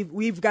can't,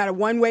 we've got a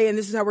one way and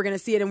this is how we're going to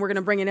see it. And we're going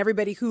to bring in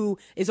everybody who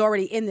is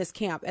already in this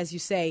camp, as you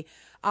say.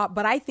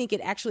 But I think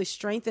it actually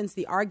strengthens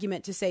the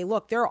argument to say,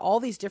 look, there are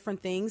all these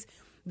different things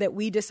that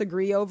we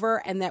disagree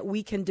over and that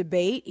we can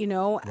debate,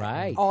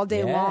 Right. all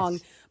day Yes.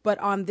 long. But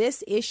on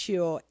this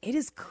issue, it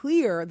is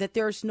clear that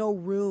there's no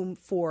room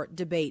for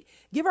debate.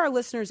 Give our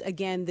listeners,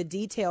 again, the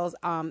details,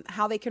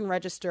 how they can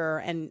register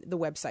and the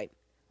website.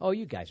 Oh,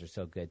 you guys are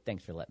so good.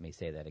 Thanks for letting me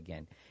say that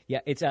again.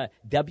 Yeah, it's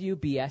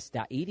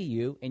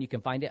wbs.edu, and you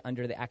can find it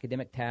under the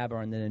academic tab or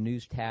under the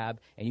news tab,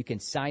 and you can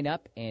sign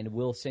up, and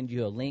we'll send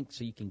you a link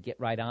so you can get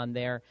right on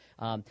there.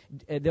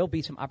 There'll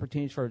be some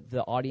opportunities for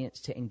the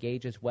audience to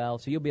engage as well,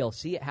 so you'll be able to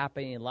see it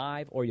happening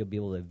live, or you'll be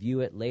able to view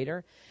it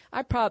later.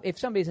 If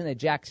somebody's in the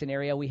Jackson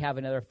area, we have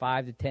another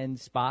 5 to 10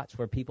 spots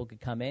where people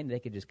could come in. They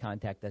could just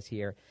contact us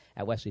here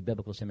at Wesley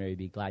Biblical Seminary. We'd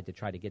be glad to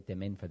try to get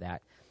them in for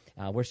that.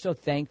 We're so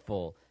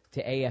thankful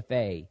to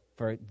AFA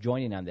for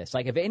joining on this.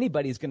 Like, if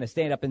anybody's going to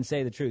stand up and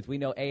say the truth, we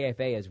know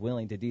AFA is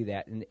willing to do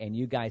that, and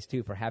you guys,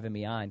 too, for having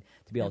me on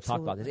to be able to talk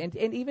about this.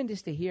 And even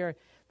just to hear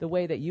the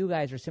way that you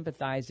guys are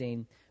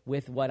sympathizing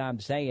with what I'm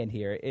saying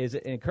here is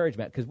an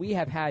encouragement, because we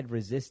have had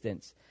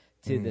resistance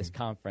to this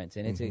conference,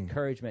 and it's an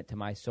encouragement to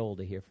my soul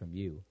to hear from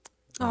you.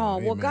 Oh,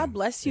 well, amen. God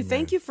bless you.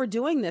 Thank you for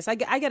doing this. I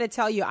got to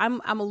tell you, I'm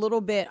a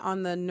little bit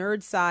on the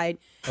nerd side,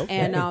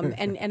 and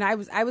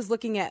I was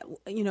looking at,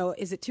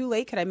 is it too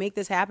late? Could I make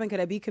this happen?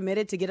 Could I be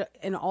committed to get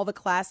in all the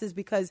classes?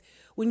 Because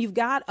when you've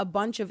got a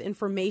bunch of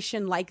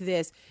information like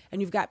this, and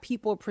you've got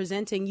people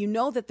presenting,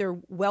 that they're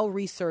well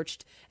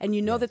researched, and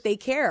that they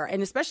care.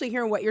 And especially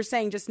hearing what you're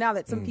saying just now,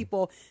 that some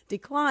people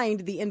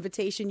declined the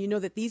invitation,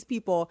 that these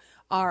people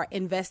are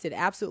invested,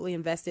 absolutely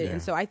invested. Yeah.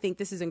 And so I think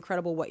this is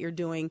incredible what you're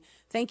doing.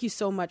 Thank you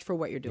so much for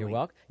what what you're doing. You're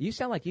welcome. You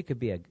sound like you could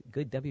be a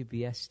good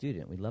WBS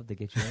student. We'd love to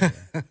get you in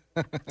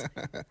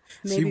there.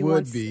 She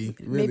would be.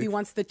 Really. Maybe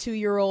once the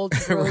 2-year-old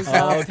grows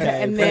up,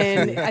 and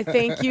then I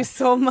thank you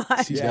so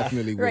much. She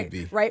definitely would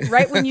be.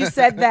 Right when you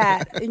said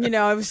that,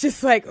 I was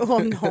just like, oh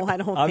no, I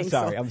don't think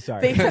so. I'm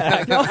sorry. No,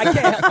 I can't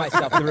help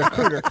myself. The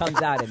recruiter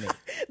comes out of me.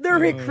 The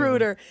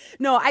recruiter.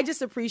 No, I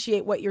just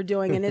appreciate what you're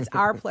doing, and it's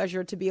our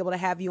pleasure to be able to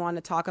have you on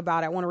to talk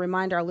about it. I want to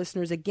remind our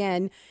listeners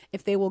again,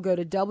 if they will go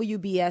to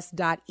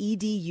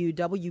wbs.edu,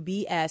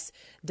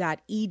 wbs.edu,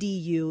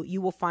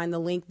 you will find the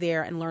link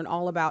there and learn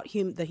all about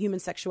the Human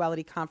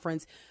Sexuality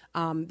Conference.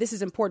 This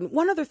is important.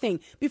 One other thing,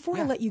 before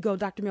I let you go,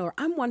 Dr. Miller,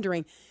 I'm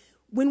wondering,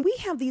 when we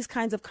have these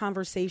kinds of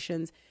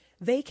conversations,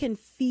 they can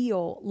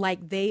feel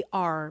like they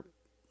are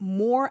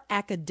more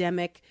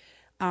academic,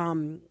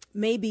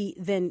 maybe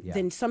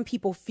than some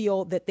people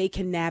feel that they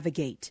can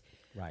navigate.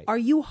 Right. Are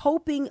you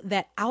hoping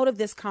that out of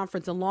this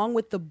conference, along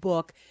with the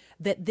book,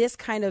 that this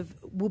kind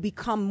of will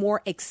become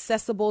more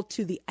accessible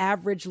to the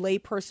average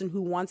layperson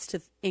who wants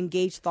to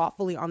engage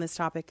thoughtfully on this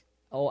topic?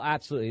 Oh,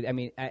 absolutely. I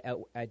mean, at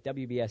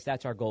WBS,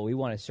 that's our goal. We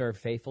want to serve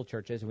faithful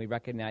churches, and we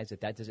recognize that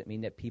doesn't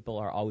mean that people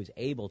are always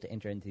able to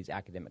enter into these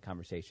academic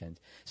conversations.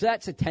 So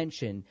that's a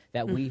tension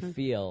that we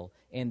feel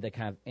in the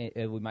kind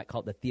of, we might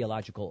call it the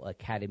theological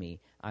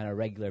academy on a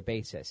regular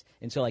basis.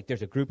 And so,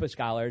 there's a group of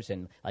scholars,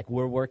 and,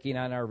 we're working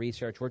on our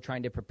research. We're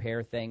trying to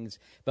prepare things,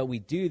 but we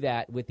do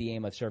that with the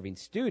aim of serving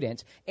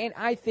students. And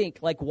I think,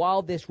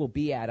 while this will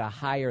be at a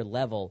higher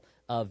level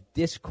of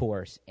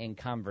discourse and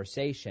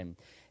conversation,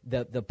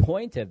 the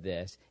point of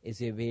this is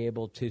to be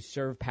able to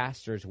serve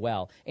pastors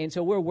well. And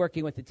so we're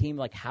working with the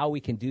team how we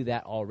can do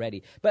that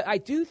already. But I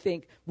do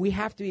think we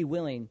have to be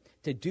willing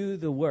to do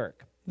the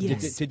work,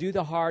 to do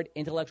the hard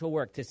intellectual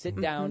work, to sit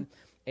down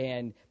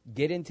and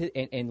get into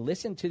and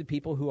listen to the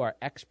people who are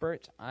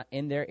experts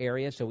in their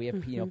area. So we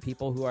have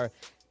people who are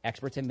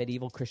experts in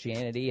medieval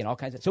Christianity and all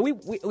kinds of. So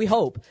we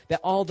hope that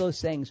all those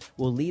things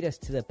will lead us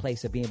to the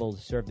place of being able to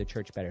serve the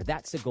church better.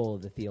 That's the goal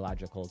of the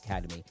Theological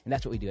Academy, and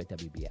that's what we do at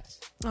WBS.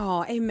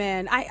 Oh,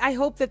 amen. I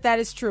hope that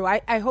is true.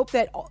 I hope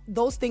that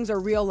those things are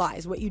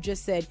realized, what you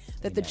just said,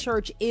 that the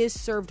church is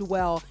served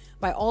well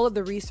by all of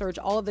the research,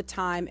 all of the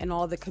time, and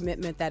all of the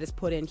commitment that is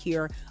put in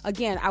here.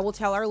 Again, I will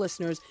tell our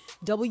listeners,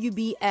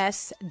 wbs.edu,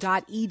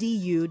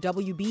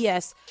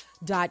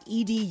 wbs.edu.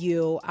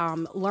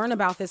 Learn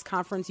about this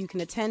conference. You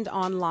can attend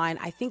online.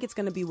 I think it's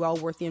going to be well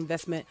worth the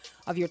investment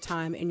of your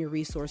time and your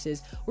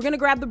resources. We're going to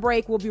grab the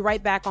break. We'll be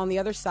right back on the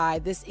other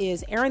side. This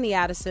is Airing the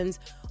Addisons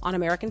on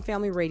American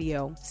Family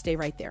Radio. Stay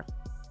right there.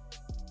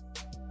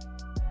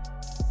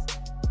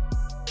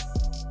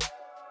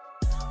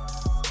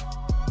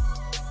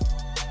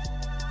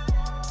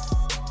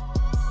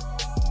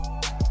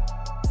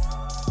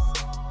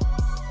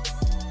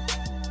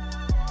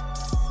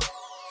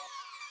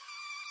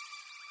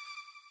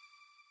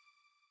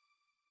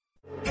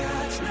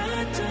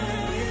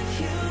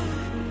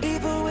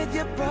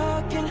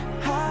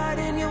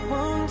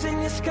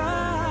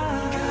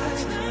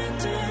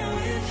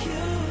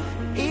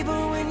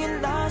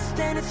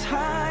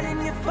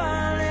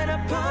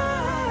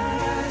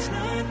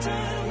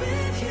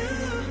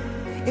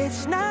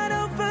 It's not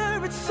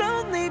over, it's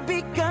only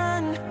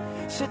begun.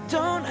 So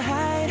don't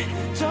hide,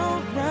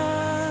 don't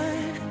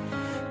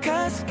run,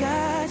 'cause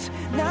God's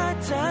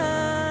not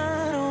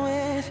done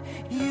with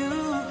you.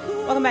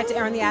 Welcome back to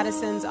Airing the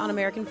Addisons on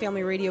American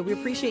Family Radio. We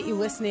appreciate you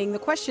listening. The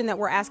question that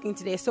we're asking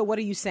today is, so what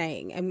are you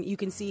saying? And you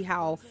can see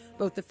how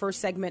both the first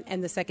segment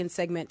and the second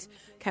segment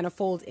kind of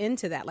fold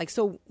into that.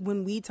 So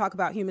when we talk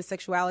about human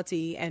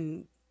sexuality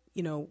and,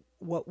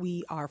 what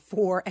we are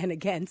for and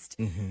against,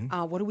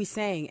 what are we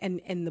saying?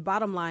 And the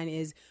bottom line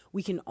is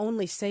we can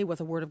only say what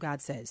the Word of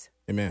God says.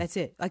 Amen. That's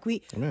it. We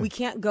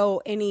can't go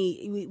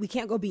we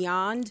can't go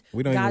beyond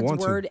God's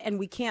Word, and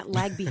we can't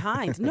lag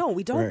behind. No,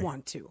 we don't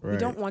want to. Right. We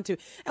don't want to.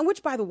 And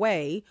which, by the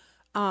way,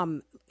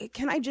 can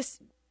I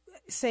just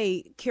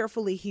say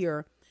carefully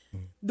here,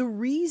 the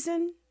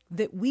reason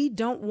that we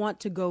don't want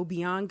to go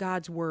beyond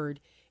God's Word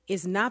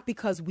is not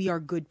because we are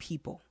good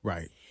people.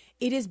 Right.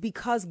 It is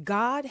because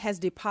God has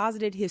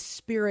deposited His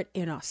Spirit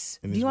in us.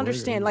 And do you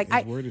understand?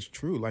 His word is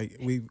true.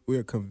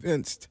 We're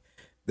convinced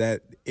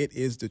that it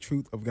is the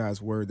truth of God's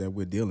word that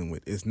we're dealing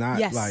with. It's not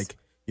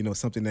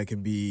something that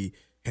can be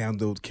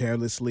handled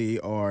carelessly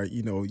or,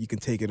 you can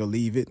take it or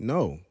leave it.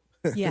 No.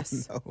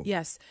 Yes. No.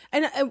 Yes.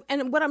 And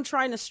what I'm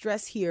trying to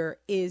stress here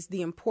is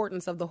the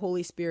importance of the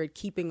Holy Spirit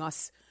keeping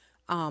us,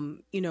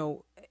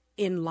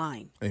 in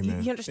line.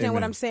 Amen. You understand Amen.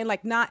 what I'm saying?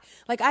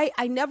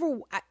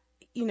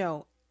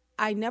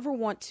 I never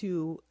want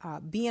to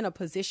be in a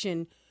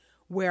position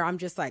where I'm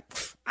just like,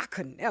 I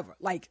could never,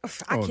 I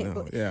can't.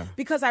 No. Yeah.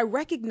 Because I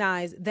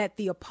recognize that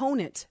the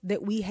opponent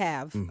that we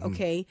have,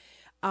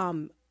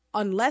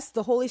 unless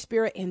the Holy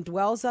Spirit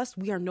indwells us,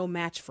 we are no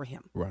match for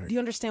him. Right. Do you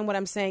understand what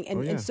I'm saying?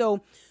 And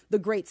so the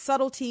great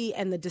subtlety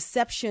and the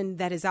deception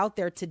that is out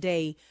there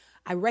today,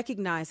 I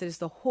recognize that it's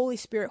the Holy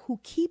Spirit who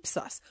keeps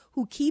us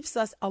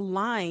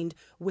aligned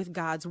with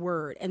God's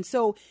word. And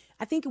so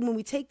I think when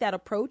we take that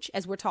approach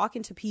as we're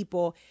talking to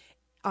people,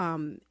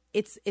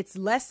 it's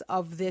less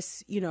of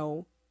this,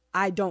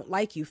 I don't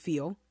like you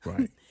feel.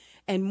 Right.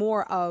 And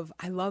more of,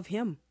 I love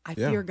him. I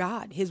Yeah. fear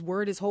God. His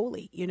word is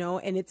holy,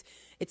 and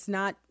it's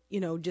not,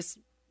 just,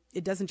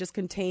 it doesn't just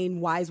contain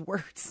wise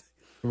words.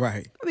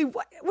 Right. I mean,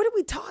 what are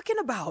we talking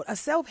about? A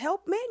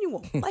self-help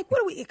manual? Like,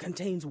 it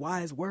contains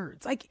wise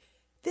words. Like,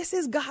 this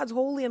is God's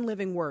holy and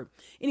living word.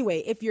 Anyway,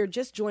 if you're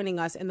just joining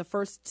us in the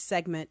first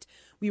segment,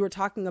 we were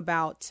talking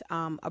about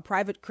a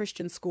private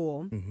Christian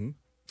school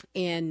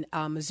in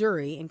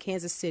Missouri, in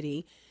Kansas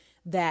City,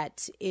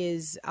 that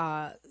is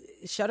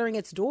shuttering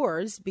its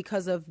doors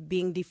because of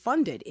being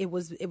defunded. It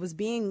was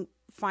being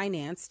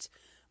financed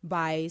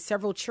by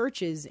several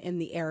churches in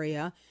the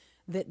area.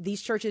 That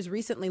these churches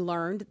recently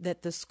learned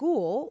that the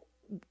school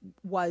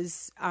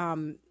was,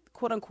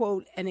 quote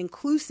unquote, an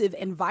inclusive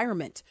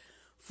environment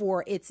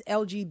for its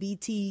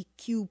LGBTQIA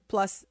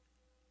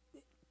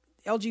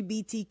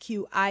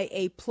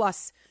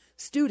plus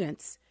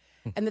students.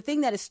 And the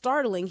thing that is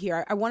startling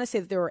here, I want to say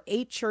that there were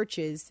 8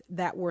 churches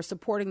that were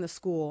supporting the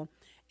school.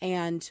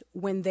 And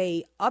when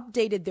they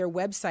updated their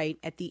website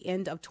at the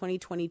end of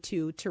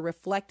 2022 to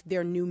reflect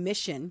their new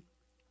mission,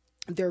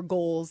 their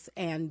goals,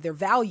 and their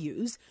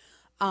values,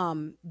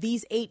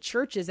 these 8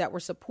 churches that were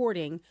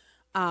supporting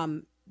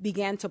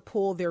began to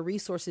pull their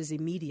resources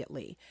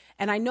immediately.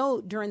 And I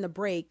know during the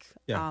break,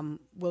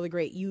 Will the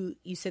Great, you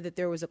said that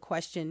there was a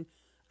question,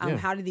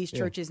 how did these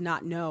churches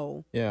not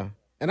know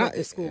what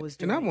the school was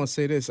doing? And I want to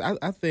say this,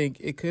 I think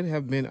it could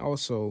have been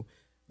also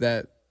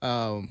that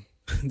the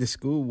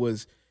school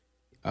was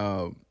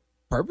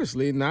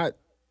purposely not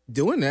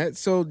doing that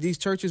so these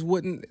churches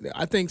wouldn't.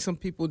 I think some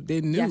people,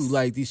 they knew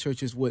like these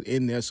churches would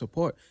end their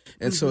support,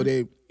 and so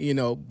they,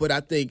 but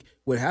I think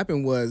what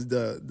happened was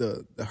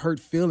the hurt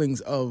feelings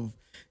of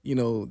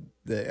the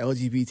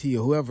LGBT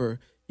or whoever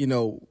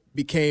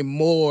became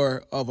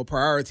more of a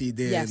priority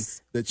than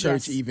the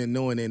church even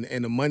knowing,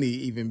 and the money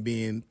even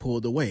being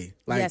pulled away.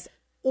 Like,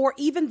 or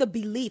even the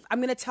belief. I'm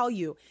going to tell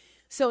you.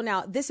 So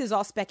now this is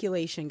all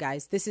speculation,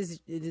 guys.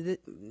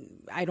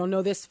 I don't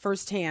know this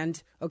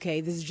firsthand.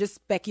 Okay. This is just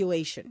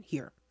speculation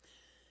here.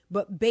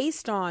 But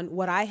based on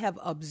what I have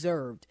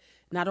observed,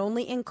 not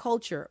only in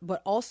culture,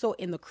 but also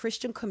in the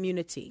Christian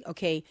community,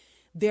 okay,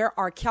 there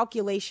are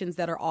calculations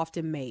that are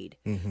often made.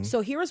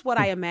 So here's what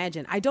I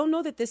imagine. I don't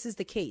know that this is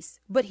the case,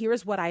 but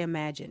here's what I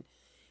imagine.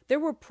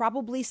 There were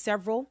probably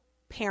several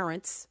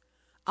parents,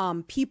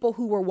 people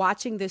who were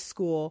watching this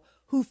school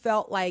who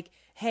felt like,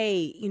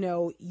 hey,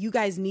 you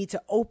guys need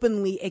to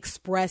openly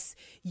express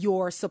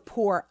your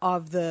support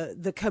of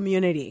the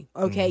community.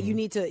 Okay. You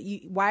need to,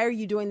 why are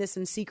you doing this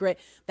in secret?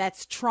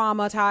 That's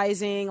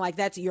traumatizing. Like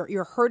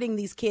you're hurting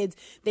these kids.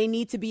 They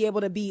need to be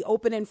able to be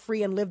open and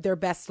free and live their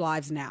best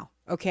lives now.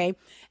 Okay.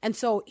 And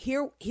so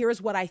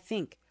here's what I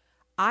think.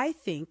 I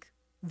think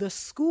the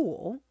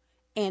school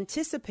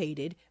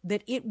anticipated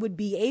that it would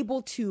be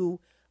able to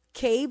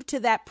cave to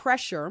that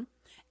pressure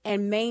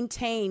and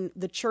maintain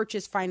the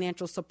church's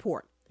financial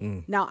support.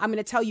 Now, I'm going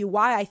to tell you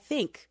why I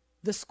think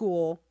the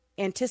school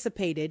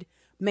anticipated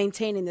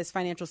maintaining this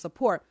financial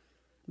support,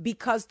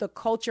 because the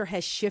culture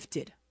has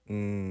shifted.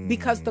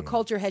 Because the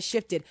culture has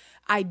shifted.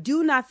 I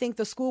do not think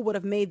the school would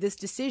have made this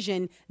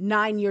decision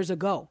 9 years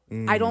ago.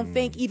 I don't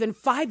think even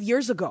 5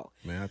 years ago.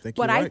 Man, I think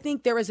but you're right. I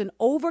think there is an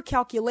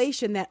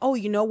overcalculation that,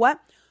 you know what?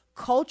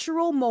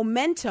 Cultural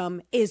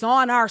momentum is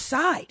on our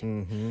side.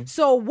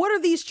 So what are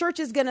these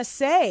churches going to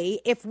say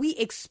if we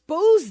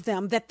expose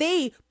them that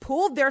they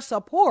pulled their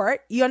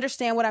support? You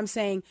understand what I'm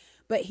saying?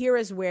 But here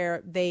is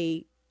where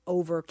they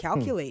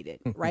overcalculated,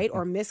 right?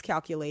 Or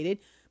miscalculated,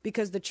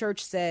 because the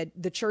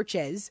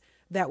churches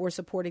that were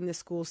supporting the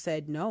school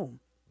said no.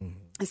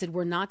 I said,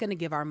 we're not going to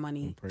give our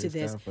money to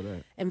this. God for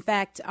that. In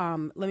fact,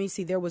 let me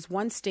see. There was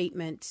one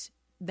statement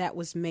that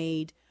was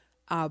made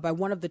by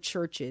one of the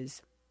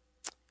churches.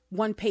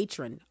 One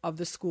patron of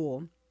the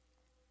school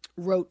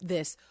wrote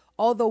this: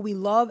 although we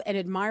love and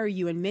admire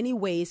you in many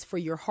ways for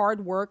your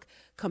hard work,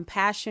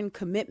 compassion,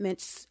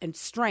 commitment, and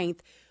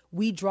strength,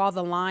 we draw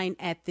the line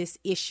at this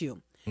issue.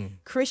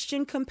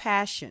 Christian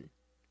compassion,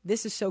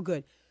 this is so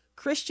good.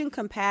 Christian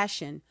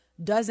compassion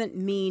doesn't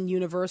mean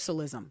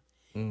universalism.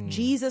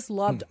 Jesus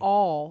loved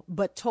all,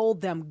 but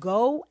told them,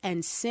 go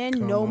and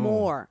sin no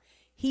more.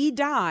 He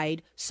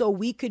died so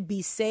we could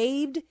be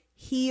saved,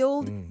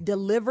 healed,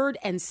 delivered,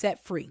 and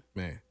set free.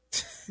 Man.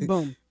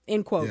 Boom.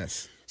 End quote.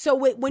 Yes. So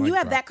when you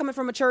have drop. that coming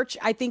from a church,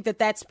 I think that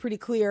that's pretty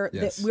clear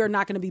Yes. that we're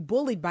not going to be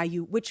bullied by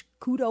you, which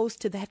kudos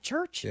to that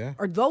church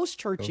or those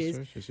churches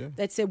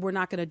that said we're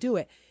not going to do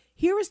it.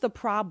 Here is the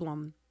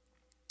problem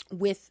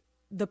with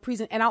the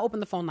present, and I'll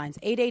open the phone lines,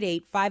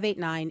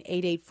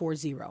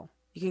 888-589-8840.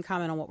 You can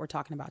comment on what we're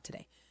talking about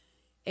today.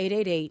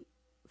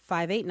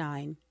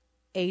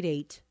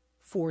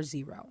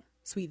 888-589-8840.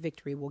 Sweet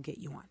Victory will get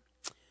you on.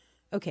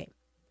 Okay.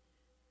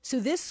 So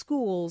this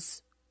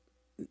school's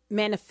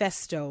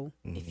manifesto,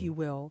 if you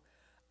will,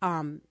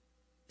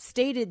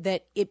 stated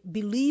that it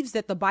believes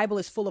that the Bible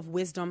is full of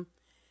wisdom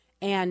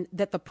and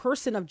that the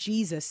person of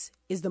Jesus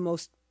is the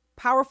most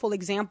powerful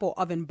example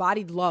of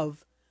embodied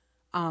love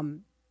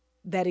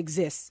that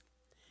exists.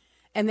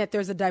 and that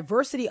there's a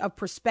diversity of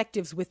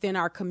perspectives within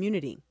our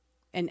community.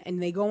 And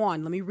they go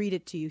on. Let me read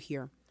it to you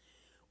here.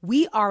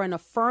 We are an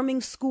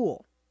affirming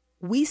school.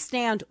 We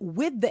stand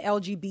with the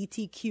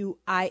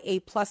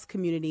LGBTQIA plus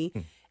community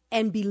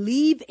and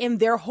believe in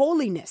their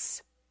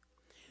holiness.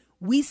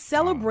 We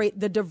celebrate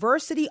the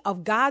diversity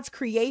of God's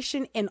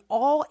creation in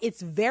all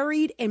its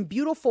varied and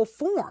beautiful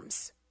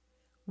forms.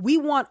 We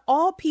want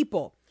all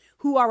people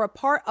who are a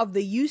part of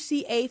the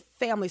UCA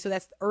family, so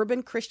that's the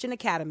Urban Christian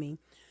Academy,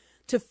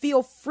 to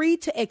feel free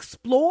to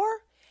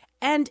explore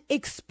and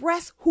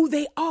express who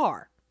they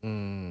are.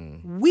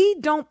 We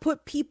don't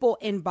put people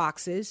in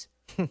boxes.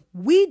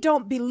 We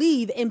don't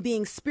believe in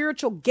being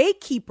spiritual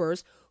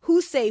gatekeepers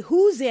who say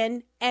who's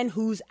in and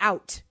who's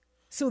out.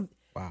 So,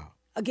 wow.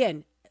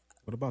 Again,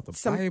 what about the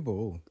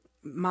Bible?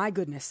 My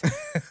goodness.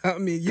 I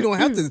mean, you don't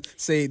have to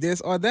say this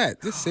or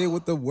that. Just say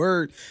what the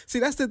word. See,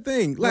 that's the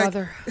thing. Like,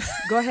 brother,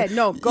 go ahead.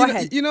 No, go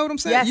ahead. You know what I'm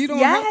saying? Yes, You don't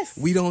yes.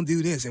 we don't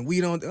do this and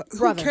we don't. Who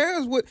Brother.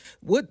 cares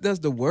what does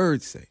the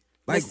word say?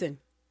 Like, Listen.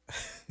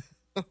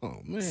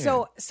 Oh man.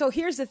 So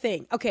here's the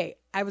thing. Okay,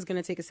 I was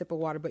going to take a sip of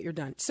water, but you're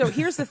done. So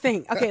here's the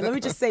thing. Okay, let me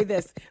just say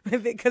this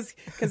because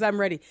I'm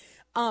ready.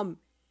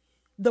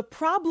 The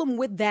problem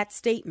with that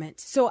statement.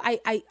 So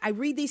I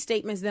read these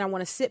statements, then I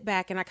want to sit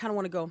back and I kind of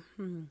want to go,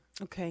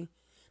 okay.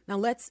 Now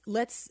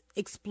let's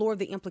explore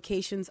the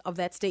implications of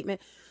that statement.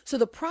 So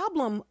the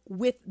problem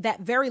with that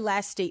very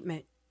last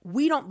statement,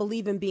 we don't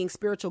believe in being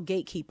spiritual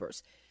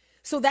gatekeepers.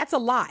 So that's a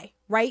lie,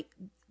 right?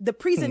 The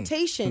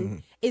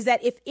presentation is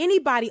that if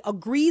anybody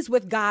agrees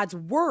with God's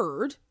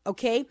word,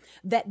 okay,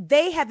 that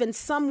they have in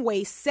some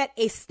way set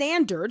a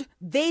standard,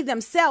 they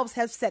themselves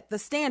have set the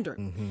standard.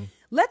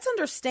 Let's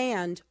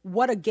understand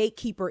what a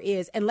gatekeeper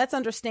is, and let's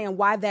understand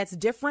why that's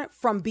different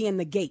from being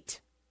the gate.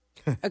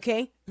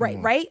 Okay?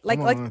 Right? Like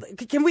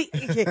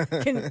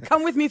can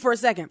come with me for a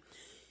second.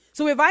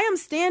 So if I am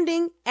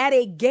standing at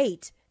a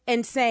gate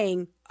and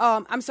saying,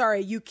 I'm sorry,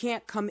 you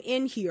can't come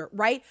in here,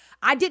 right?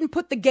 I didn't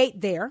put the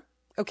gate there.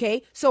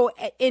 Okay, so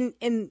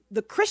in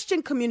the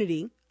Christian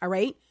community, all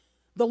right,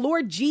 the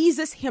Lord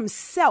Jesus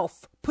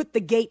himself put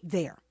the gate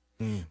there.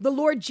 The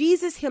Lord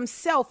Jesus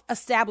himself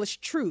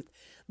established truth.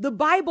 The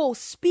Bible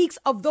speaks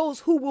of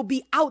those who will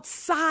be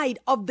outside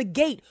of the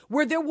gate,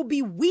 where there will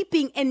be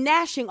weeping and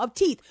gnashing of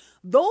teeth.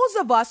 Those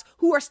of us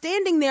who are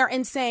standing there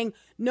and saying,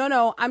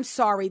 no, I'm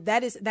sorry,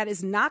 that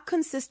is not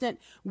consistent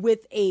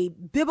with a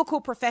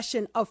biblical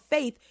profession of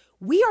faith.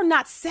 We are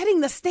not setting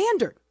the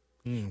standard.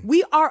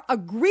 We are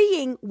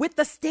agreeing with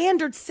the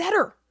standard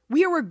setter.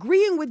 We are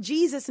agreeing with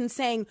Jesus and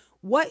saying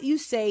what you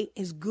say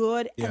is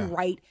good and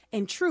right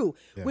and true.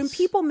 Yes. When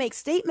people make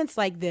statements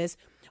like this,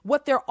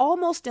 what they're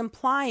almost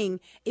implying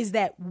is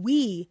that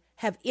we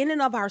have in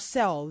and of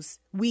ourselves,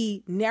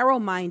 we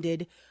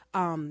narrow-minded,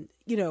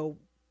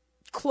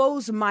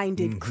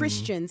 closed-minded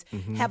Christians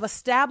have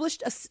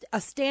established a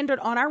standard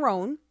on our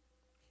own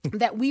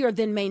that we are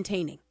then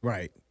maintaining.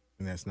 right,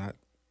 and that's not.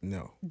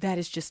 No, That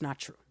is just not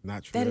true.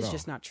 not true. That at is all.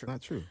 just not true.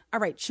 Not true. All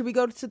right. Should we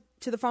go to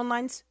the phone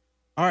lines?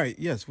 All right.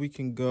 Yes, we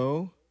can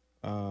go.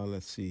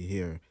 Let's see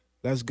here.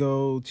 Let's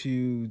go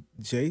to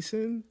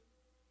Jason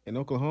in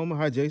Oklahoma.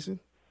 Hi,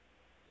 Jason.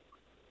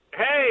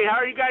 Hey, how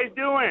are you guys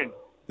doing?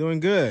 Doing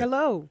good.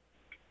 Hello.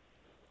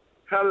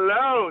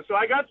 Hello. So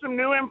I got some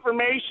new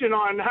information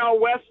on how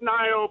West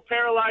Nile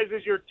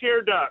paralyzes your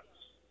tear ducts.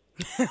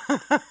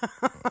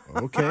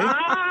 Okay.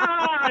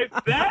 It's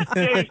that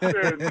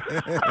Jason.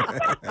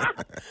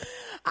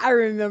 I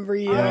remember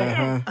you.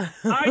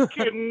 I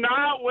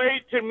cannot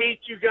wait to meet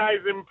you guys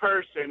in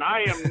person.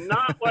 I am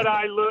not what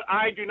I look.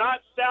 I do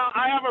not sound.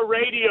 I have a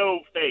radio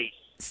face.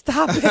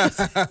 Stop it.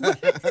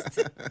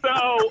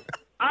 So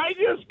I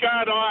just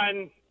got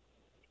on.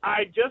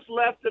 I just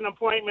left an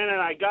appointment and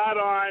I got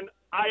on.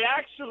 I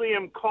actually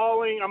am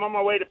calling. I'm on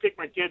my way to pick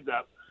my kids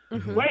up.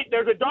 Wait,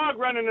 there's a dog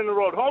running in the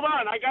road. Hold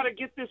on. I got to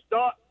get this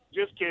dog.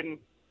 Just kidding.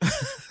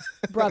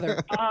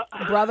 Brother.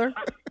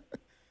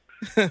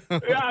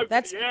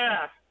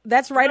 Yeah,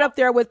 That's right up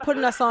there with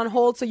putting us on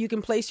hold so you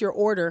can place your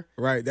order.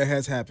 Right, that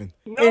has happened.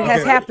 No, It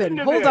has happened.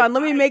 listen to Hold this. on.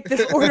 Let me make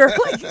this order.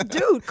 Like,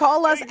 dude,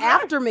 call us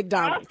after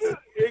McDonald's.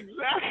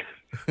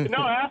 Exactly. No,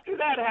 after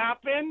that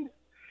happened,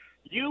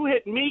 you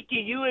hit Miki.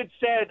 You had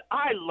said,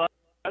 I love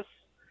us.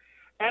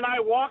 And I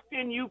walked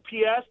in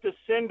UPS to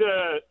send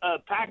a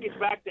package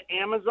back to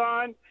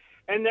Amazon,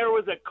 and there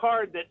was a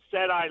card that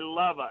said, I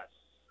love us.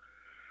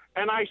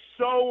 And I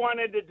so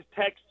wanted to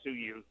text to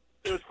you.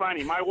 It was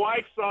funny. My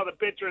wife saw the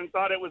picture and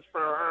thought it was for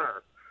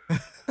her.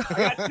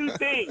 I got two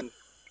things.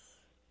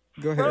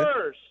 Go ahead.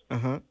 First,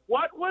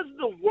 what was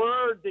the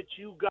word that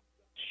you guys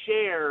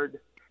shared?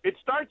 It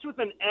starts with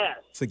an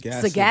S.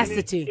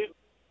 Sagacity.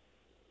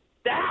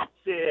 That's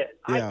it.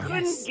 Yeah. I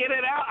couldn't get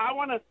it out.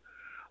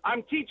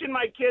 I'm teaching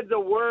my kids a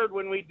word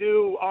when we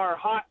do our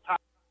hot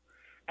top,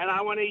 and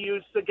I want to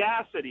use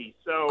sagacity.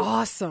 So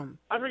Awesome.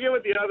 I forget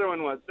what the other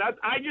one was.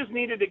 I just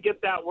needed to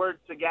get that word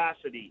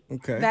sagacity.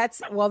 Okay.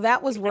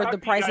 That was worth the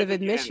price of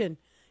admission.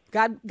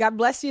 God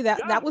bless you.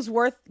 That was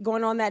worth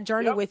going on that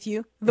journey with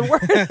you. The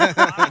word.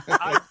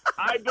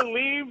 I I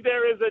believe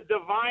there is a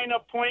divine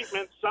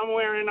appointment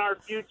somewhere in our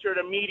future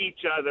to meet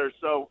each other.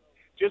 So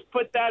just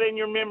put that in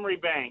your memory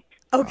bank.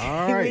 Okay,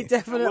 All right. we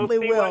definitely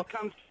We'll see will. what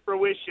comes to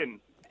fruition.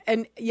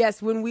 And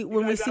yes, when we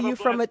guys see have you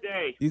from a blessed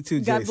day. You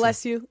too, God Jason.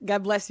 bless you.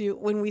 God bless you.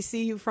 When we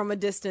see you from a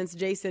distance,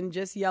 Jason,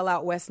 just yell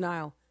out West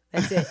Nile.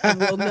 That's it. And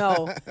we'll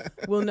know.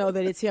 We'll know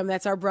that it's him.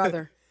 That's our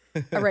brother.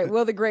 All right,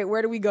 Will the Great,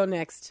 where do we go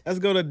next? Let's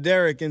go to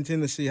Derek in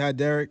Tennessee. Hi,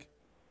 Derek.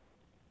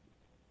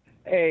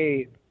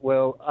 Hey,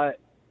 Will.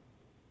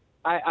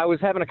 I was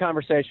having a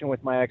conversation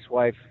with my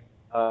ex-wife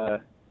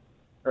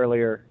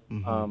earlier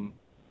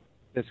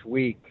this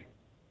week,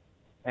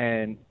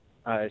 and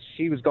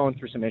she was going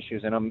through some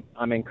issues, and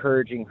I'm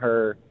encouraging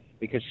her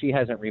because she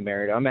hasn't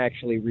remarried. I'm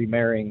actually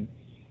remarrying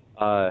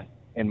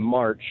in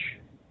March,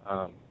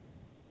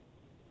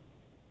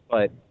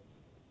 but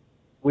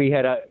we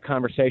had a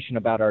conversation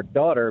about our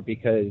daughter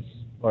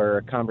or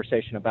a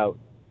conversation about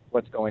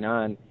what's going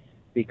on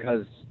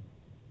because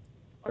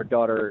our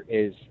daughter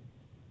is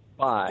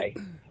bi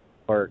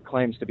or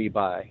claims to be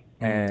bi,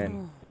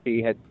 and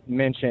she had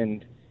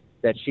mentioned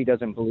that she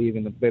doesn't believe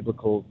in the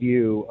biblical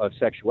view of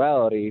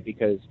sexuality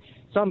because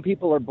some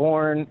people are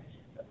born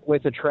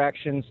with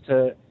attractions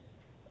to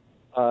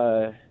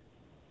the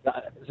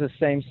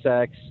same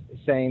sex,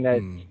 saying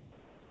that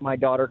my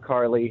daughter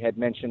Carly had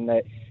mentioned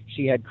that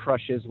she had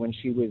crushes when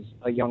she was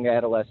a young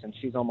adolescent.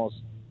 She's almost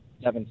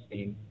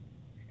 17.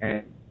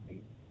 And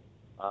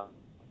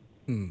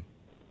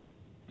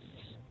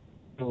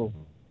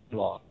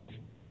law.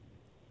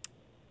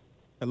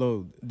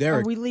 Hello,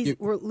 Derek.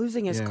 We're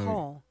losing his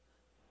call.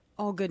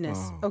 Oh, goodness.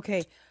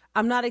 Okay.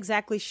 I'm not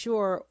exactly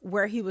sure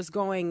where he was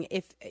going.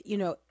 If,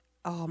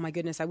 oh, my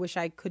goodness. I wish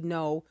I could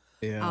know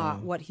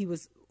where he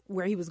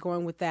was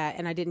going with that.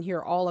 And I didn't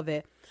hear all of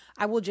it.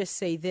 I will just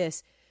say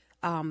this.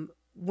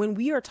 When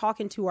we are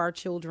talking to our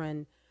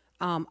children,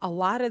 a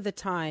lot of the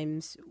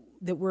times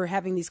that we're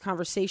having these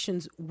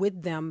conversations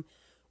with them,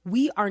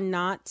 we are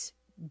not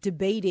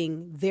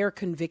debating their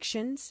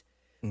convictions.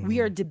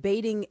 We are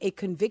debating a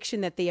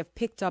conviction that they have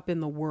picked up in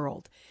the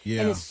world.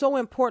 Yeah. And it's so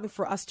important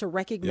for us to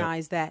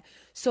recognize that.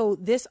 So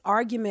this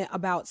argument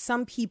about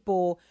some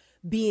people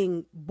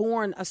being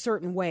born a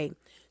certain way.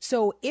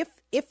 So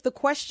if the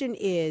question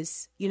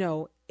is,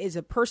 is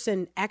a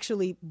person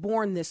actually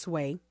born this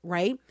way,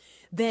 right?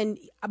 Then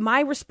my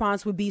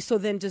response would be, so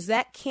then does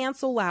that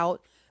cancel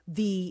out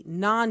the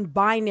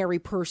non-binary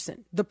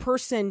person, the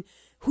person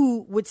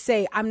who would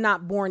say, I'm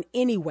not born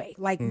anyway?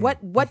 Like,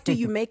 what do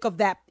you make of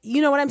that?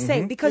 You know what I'm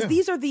saying? Because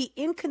these are the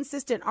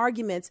inconsistent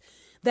arguments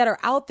that are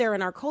out there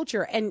in our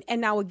culture. And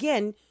now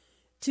again,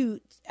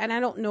 and I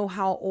don't know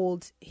how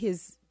old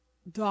his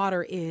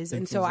daughter is.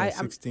 And so I'm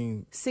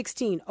 16.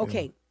 16.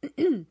 Okay.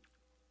 Yeah.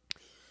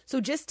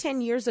 So just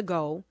 10 years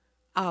ago,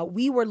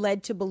 we were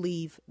led to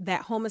believe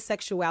that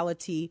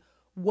homosexuality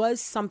was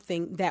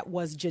something that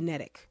was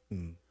genetic.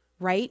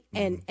 Right.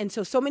 And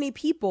so many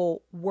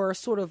people were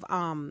sort of,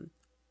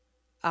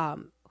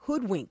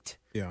 hoodwinked.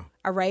 Yeah.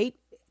 All right.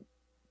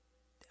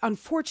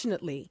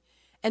 Unfortunately.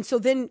 And so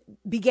then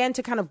began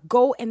to kind of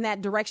go in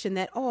that direction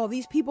that, oh,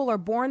 these people are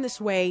born this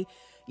way.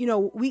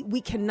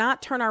 We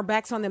cannot turn our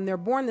backs on them. They're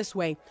born this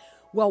way.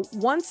 Well,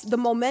 once the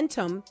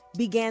momentum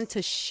began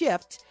to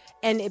shift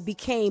and it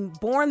became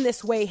born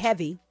this way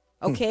heavy.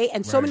 Okay.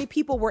 And so many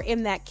people were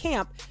in that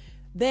camp.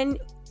 Then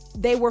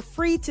they were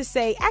free to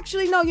say,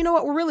 actually, no, you know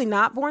what? We're really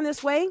not born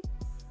this way.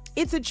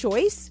 It's a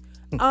choice.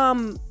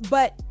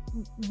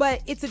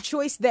 But it's a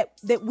choice that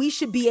we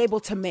should be able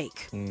to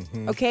make.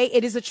 Okay.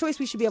 It is a choice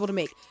we should be able to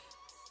make.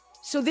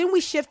 So then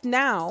we shift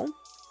now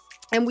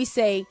and we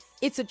say,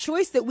 it's a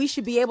choice that we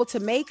should be able to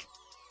make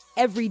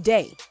every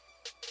day.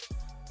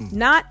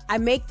 Not, I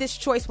make this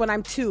choice when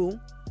I'm 2.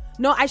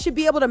 No, I should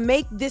be able to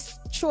make this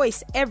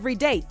choice every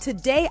day.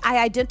 Today, I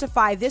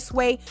identify this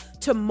way.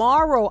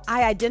 Tomorrow,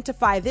 I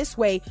identify this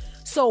way.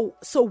 So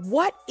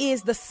what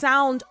is the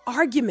sound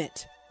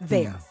argument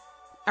there?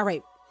 All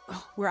right.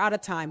 We're out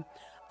of time.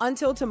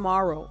 Until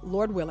tomorrow,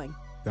 Lord willing.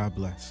 God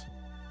bless.